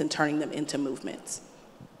and turning them into movements.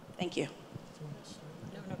 Thank you.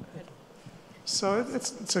 So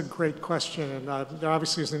it's a great question, and there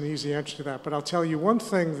obviously isn't an easy answer to that, but I'll tell you one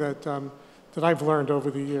thing that I've learned over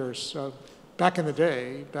the years. Back in the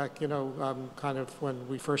day, kind of when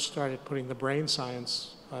we first started putting the brain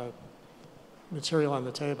science material on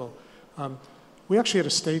the table, we actually had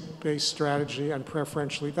a state-based strategy, and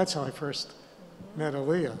preferentially, that's how I first met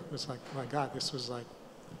Aaliyah. It was like, my God, this was like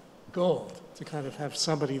gold to kind of have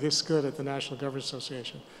somebody this good at the National Governors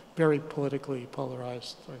Association. Very politically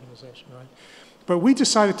polarized organization, right? But we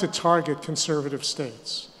decided to target conservative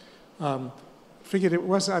states. Figured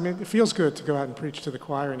it feels good to go out and preach to the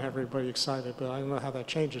choir and have everybody excited, but I don't know how that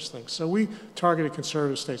changes things. So we targeted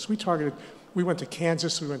conservative states. We went to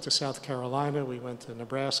Kansas, we went to South Carolina, we went to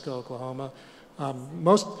Nebraska, Oklahoma,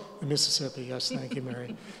 Mississippi, yes, thank you,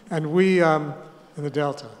 Mary. And we, in the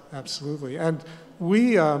Delta, absolutely. And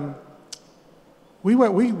we started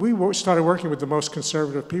working with the most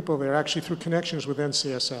conservative people there, actually through connections with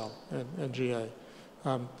NCSL and GA.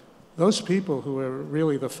 Those people who are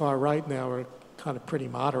really the far right now are kind of pretty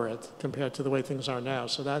moderate compared to the way things are now.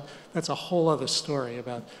 So that's a whole other story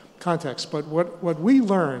about context. But what we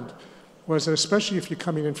learned was that, especially if you're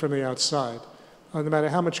coming in from the outside, no matter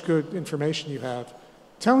how much good information you have,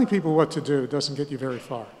 telling people what to do doesn't get you very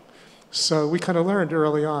far. So we kind of learned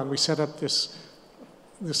early on, we set up this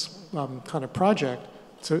kind of project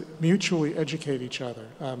to mutually educate each other.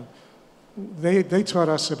 They taught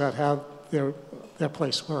us about how their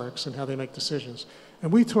place works and how they make decisions.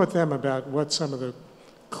 And we taught them about what some of the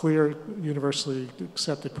clear, universally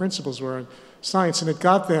accepted principles were in science, and it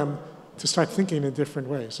got them to start thinking in different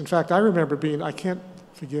ways. In fact, I remember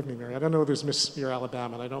forgive me, Mary, I don't know if there's Mississippi or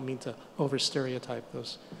Alabama, and I don't mean to over-stereotype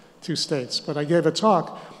those two states, but I gave a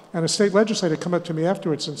talk, and a state legislator came up to me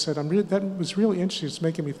afterwards and said, that was really interesting. It's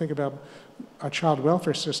making me think about our child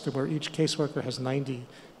welfare system where each caseworker has 90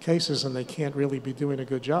 cases and they can't really be doing a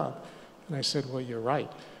good job. And I said, well, you're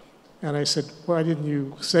right. And I said, why didn't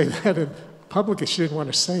you say that in public? She didn't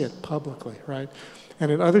want to say it publicly, right?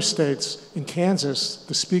 And in other states, in Kansas,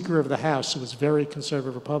 the Speaker of the House, who was very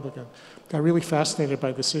conservative Republican, got really fascinated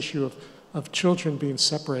by this issue of children being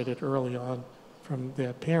separated early on from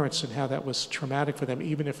their parents and how that was traumatic for them,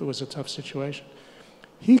 even if it was a tough situation.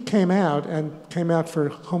 He came out for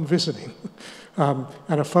home visiting and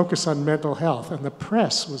a focus on mental health. And the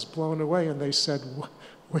press was blown away, and they said,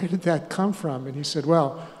 where did that come from? And he said,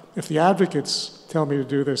 well, if the advocates tell me to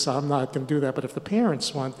do this, I'm not going to do that. But if the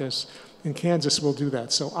parents want this, in Kansas, we'll do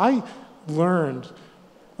that. So I learned,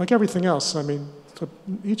 like everything else,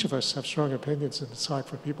 each of us have strong opinions, and it's hard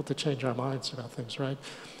for people to change our minds about things, right?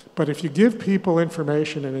 But if you give people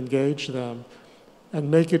information and engage them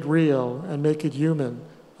and make it real and make it human,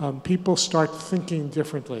 people start thinking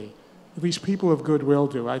differently. At least people of goodwill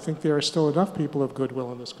do. I think there are still enough people of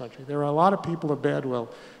goodwill in this country. There are a lot of people of bad will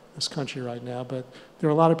in this country right now, but there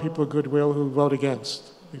are a lot of people of goodwill who vote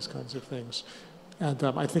against these kinds of things. And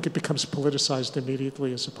I think it becomes politicized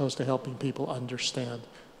immediately as opposed to helping people understand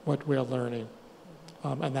what we're learning.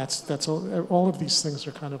 And that's all of these things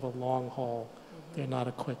are kind of a long haul. They're not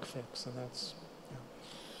a quick fix, and that's, yeah.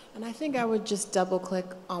 And I think I would just double click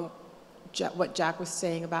on what Jack was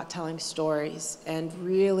saying about telling stories. And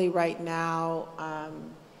really right now,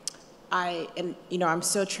 I'm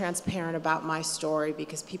so transparent about my story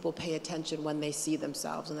because people pay attention when they see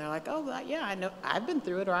themselves and they're like, oh, yeah, I know, I've been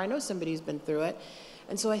through it, or I know somebody who's been through it.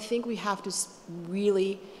 And so I think we have to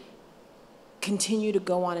really continue to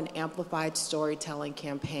go on an amplified storytelling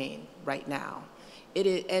campaign right now.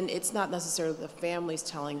 And it's not necessarily the families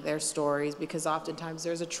telling their stories, because oftentimes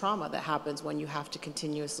there's a trauma that happens when you have to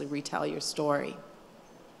continuously retell your story.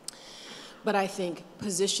 But I think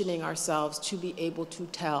positioning ourselves to be able to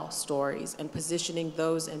tell stories and positioning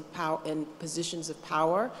those in positions of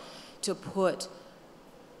power to put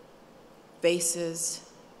faces,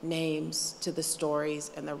 names to the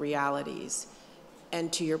stories and the realities.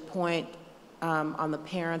 And to your point on the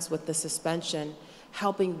parents with the suspension,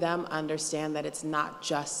 helping them understand that it's not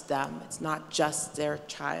just them, it's not just their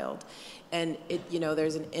child. And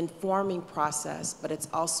there's an informing process, but it's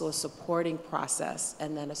also a supporting process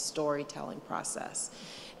and then a storytelling process.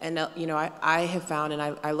 And I have found, and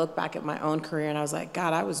I look back at my own career and I was like,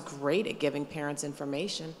 God, I was great at giving parents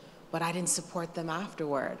information, but I didn't support them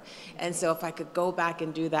afterward. And so if I could go back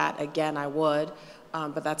and do that again, I would.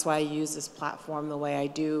 But that's why I use this platform the way I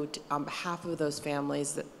do on behalf of those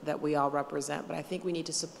families that we all represent. But I think we need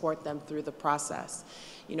to support them through the process.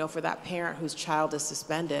 For that parent whose child is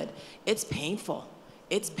suspended, it's painful.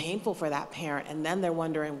 It's painful for that parent. And then they're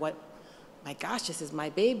wondering, my gosh, this is my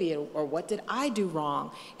baby, or what did I do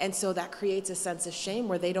wrong? And so that creates a sense of shame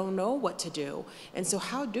where they don't know what to do. And so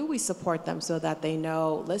how do we support them so that they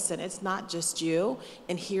know, listen, it's not just you,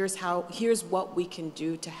 and here's what we can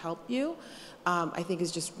do to help you? I think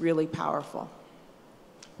is just really powerful.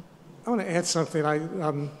 I want to add something. I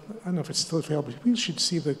don't know if it's still available. We should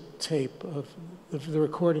see the tape of the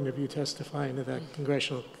recording of you testifying at that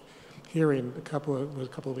congressional hearing a couple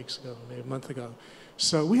of weeks ago, maybe a month ago.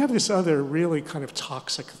 So we have this other really kind of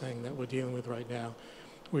toxic thing that we're dealing with right now,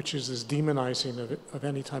 which is this demonizing of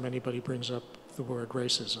any time anybody brings up the word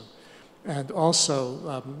racism. And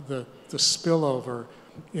also the spillover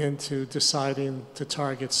into deciding to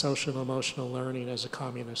target social and emotional learning as a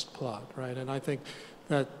communist plot, right? And I think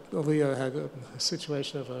that Aaliyah had a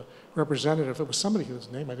situation of a representative, it was somebody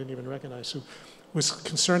whose name I didn't even recognize, who was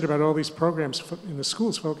concerned about all these programs in the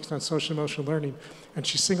schools focused on social and emotional learning, and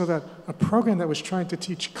she singled out a program that was trying to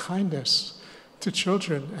teach kindness to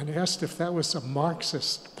children and asked if that was a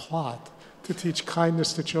Marxist plot to teach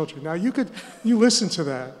kindness to children. Now you listen to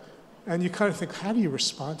that, and you kind of think, how do you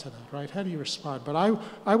respond to that, right? How do you respond? But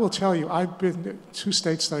I will tell you, I've been to 2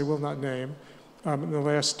 states that I will not name in the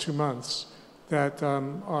last 2 months that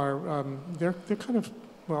they're kind of,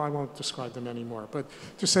 well, I won't describe them anymore, but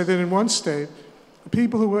to say that in one state, the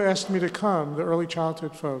people who asked me to come, the early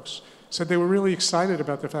childhood folks, said they were really excited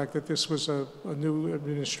about the fact that this was a new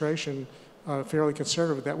administration, fairly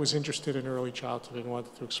conservative, that was interested in early childhood and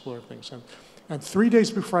wanted to explore things. And 3 days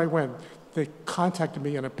before I went, they contacted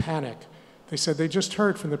me in a panic. They said they just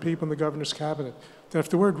heard from the people in the governor's cabinet that if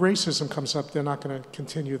the word racism comes up, they're not going to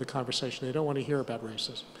continue the conversation. They don't want to hear about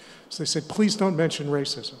racism. So they said, please don't mention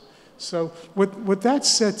racism. So what that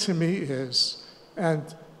said to me is,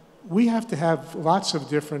 and we have to have lots of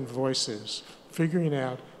different voices figuring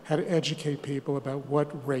out how to educate people about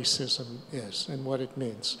what racism is and what it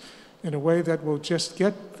means in a way that will just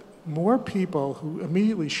get more people who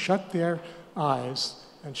immediately shut their eyes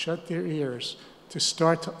and shut their ears to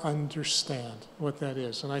start to understand what that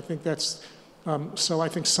is. And I think that's, so I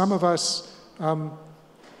think some of us have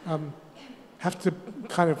to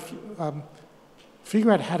kind of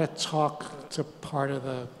figure out how to talk to part of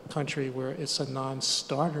the country where it's a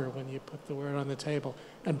non-starter when you put the word on the table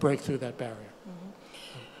and break through that barrier.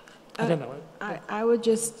 Mm-hmm. I don't know. I would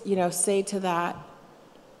just, say to that,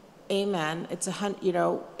 amen. It's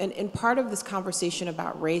and part of this conversation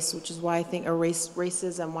about race, which is why I think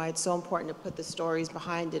racism, why it's so important to put the stories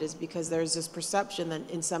behind it, is because there's this perception that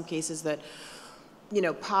in some cases that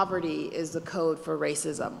poverty is the code for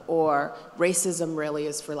racism, or racism really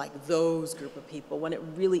is for like those group of people, when it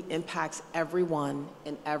really impacts everyone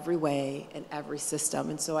in every way, in every system.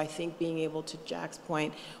 And so I think being able, to Jack's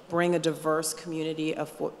point, bring a diverse community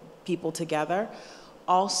of people together,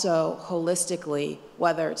 also holistically,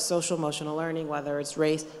 whether it's social emotional learning, whether it's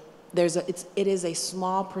race, it is a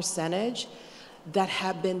small percentage that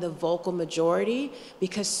have been the vocal majority,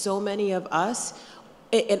 because so many of us,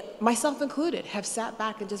 and myself included, have sat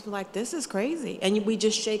back and just been like, this is crazy. And we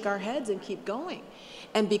just shake our heads and keep going.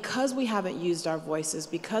 And because we haven't used our voices,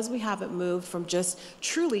 because we haven't moved from just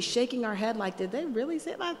truly shaking our head like, did they really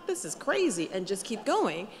say that? This is crazy, and just keep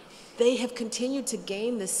going, they have continued to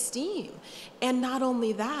gain this steam. And not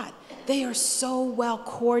only that, they are so well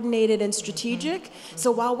coordinated and strategic. So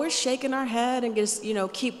while we're shaking our head and just,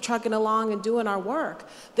 keep trucking along and doing our work,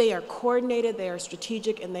 they are coordinated, they are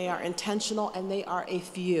strategic, and they are intentional, and they are a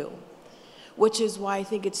few. Which is why I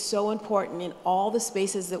think it's so important in all the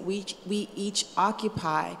spaces that we each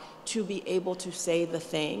occupy to be able to say the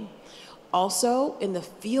thing. Also, in the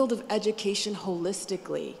field of education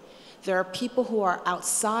holistically, there are people who are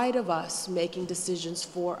outside of us making decisions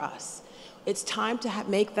for us. It's time to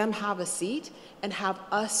make them have a seat and have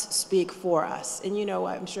us speak for us. And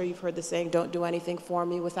I'm sure you've heard the saying, don't do anything for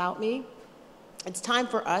me without me. It's time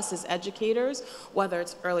for us as educators, whether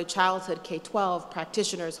it's early childhood, K-12,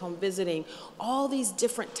 practitioners, home visiting, all these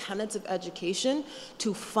different tenets of education,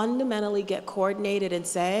 to fundamentally get coordinated and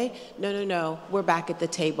say, no, we're back at the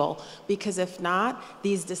table. Because if not,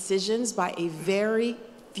 these decisions by a very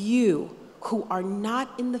few who are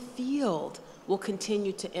not in the field will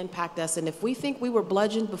continue to impact us. And if we think we were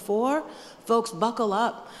bludgeoned before, folks, buckle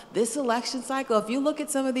up. This election cycle, if you look at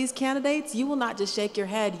some of these candidates, you will not just shake your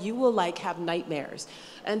head, you will have nightmares.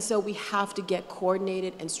 And so we have to get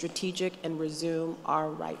coordinated and strategic and resume our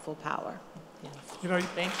rightful power. Yes.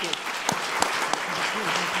 Thank you.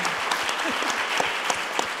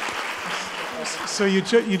 So you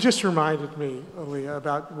just reminded me, Aaliyah,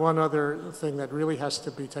 about one other thing that really has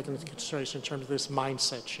to be taken into consideration in terms of this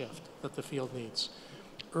mindset shift that the field needs.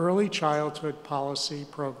 Early childhood policy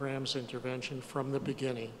programs intervention from the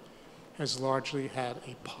beginning has largely had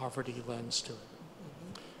a poverty lens to it.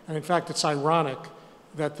 And in fact, it's ironic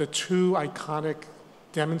that the two iconic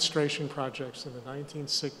demonstration projects in one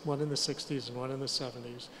in the 60s and one in the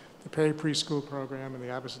 70s, the Perry Preschool Program and the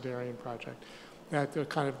Abecedarian Project,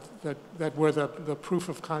 that were the proof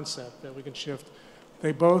of concept that we can shift.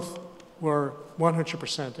 They both were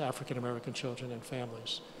 100% African American children and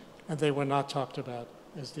families, and they were not talked about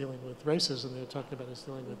as dealing with racism. They were talked about as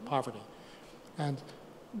dealing with poverty. And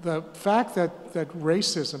the fact that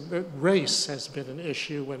race has been an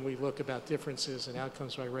issue when we look about differences in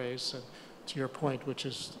outcomes by race, and to your point, which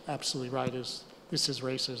is absolutely right, is this is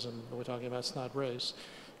racism that we're talking about, it's not race,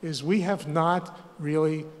 is we have not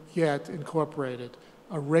really yet incorporated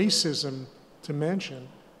a racism dimension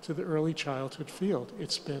to the early childhood field.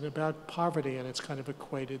 It's been about poverty, and it's kind of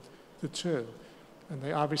equated the two. And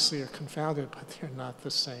they obviously are confounded, but they're not the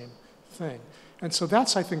same thing. And so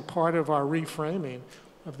that's, I think, part of our reframing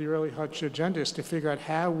of the early Hutch agenda, is to figure out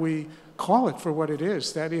how we call it for what it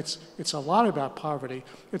is, that it's a lot about poverty.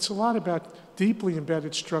 It's a lot about deeply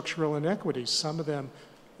embedded structural inequities, some of them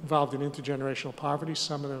involved in intergenerational poverty,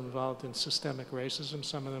 some of them involved in systemic racism,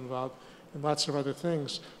 some of them involved in lots of other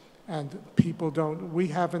things. And we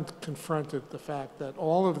haven't confronted the fact that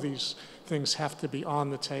all of these things have to be on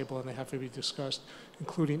the table and they have to be discussed,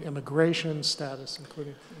 including immigration status,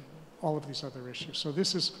 including all of these other issues. So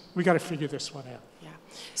we got to figure this one out. Yeah.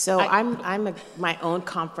 So I'm my own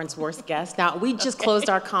conference worst guest. Now, we just closed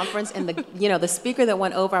our conference, and the speaker that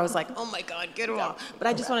went over, I was like, oh my God, get her off. But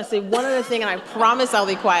I just want to say one other thing, and I promise I'll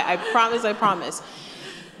be quiet. I promise.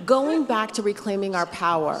 Going back to reclaiming our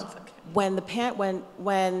power, when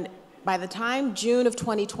by the time June of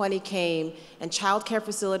 2020 came and child care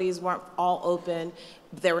facilities weren't all open,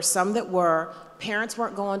 there were some that were, parents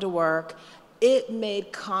weren't going to work, it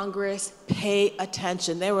made Congress pay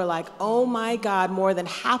attention. They were like, oh my God, more than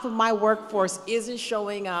half of my workforce isn't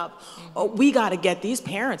showing up. Oh, we got to get these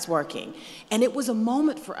parents working. And it was a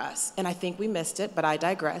moment for us, and I think we missed it, but I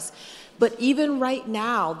digress. But even right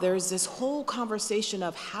now, there's this whole conversation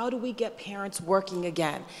of how do we get parents working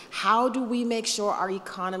again? How do we make sure our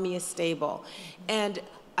economy is stable? And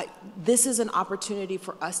this is an opportunity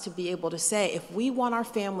for us to be able to say, if we want our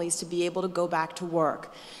families to be able to go back to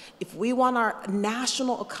work, If we want our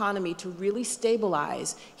national economy to really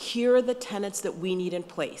stabilize, here are the tenets that we need in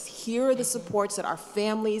place. Here are the supports that our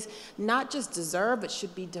families not just deserve, but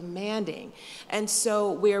should be demanding. And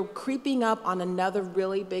so we're creeping up on another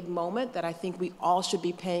really big moment that I think we all should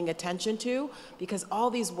be paying attention to, because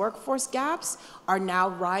all these workforce gaps are now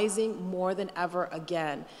rising more than ever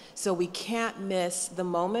again. So we can't miss the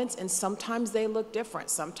moments, and sometimes they look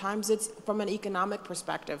different. Sometimes it's from an economic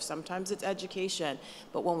perspective, sometimes it's education.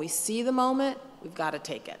 But when we see the moment, we've got to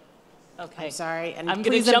take it. Okay. I'm sorry, and I'm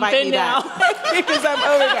please gonna jump invite in me now. back, because I'm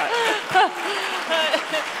overdone.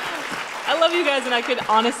 I love you guys, and I could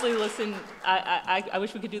honestly listen. I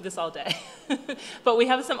wish we could do this all day. But we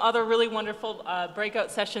have some other really wonderful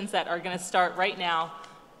breakout sessions that are going to start right now.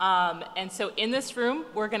 And so in this room,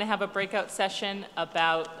 we're going to have a breakout session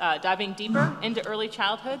about diving deeper into early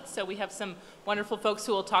childhood. So we have some wonderful folks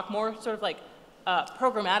who will talk more sort of like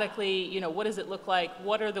programmatically, what does it look like?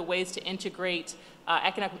 What are the ways to integrate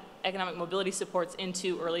economic mobility supports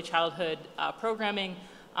into early childhood programming?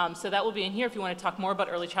 So that will be in here if you want to talk more about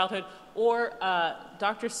early childhood. Or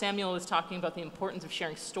Dr. Samuel was talking about the importance of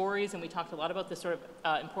sharing stories, and we talked a lot about the sort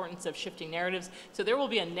of importance of shifting narratives. So there will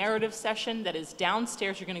be a narrative session that is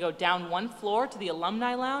downstairs. You're going to go down one floor to the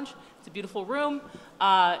alumni lounge. It's a beautiful room,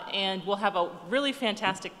 and we'll have a really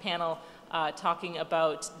fantastic panel talking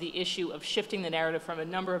about the issue of shifting the narrative from a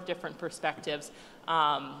number of different perspectives.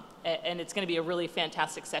 And it's going to be a really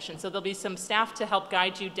fantastic session. So there'll be some staff to help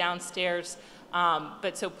guide you downstairs.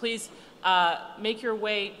 But so please make your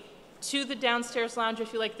way to the downstairs lounge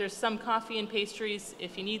if you like. There's some coffee and pastries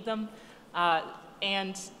if you need them.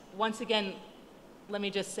 And once again, let me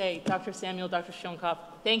just say, Dr. Samuel, Dr. Shonkoff,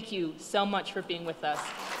 thank you so much for being with us.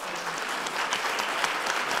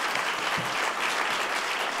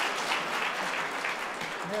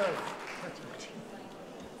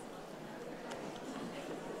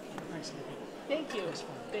 Thank you.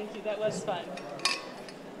 Thank you. That was fun.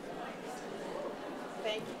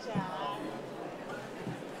 Thank you, Chad.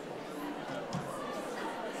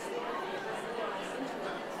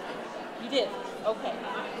 You did? Okay.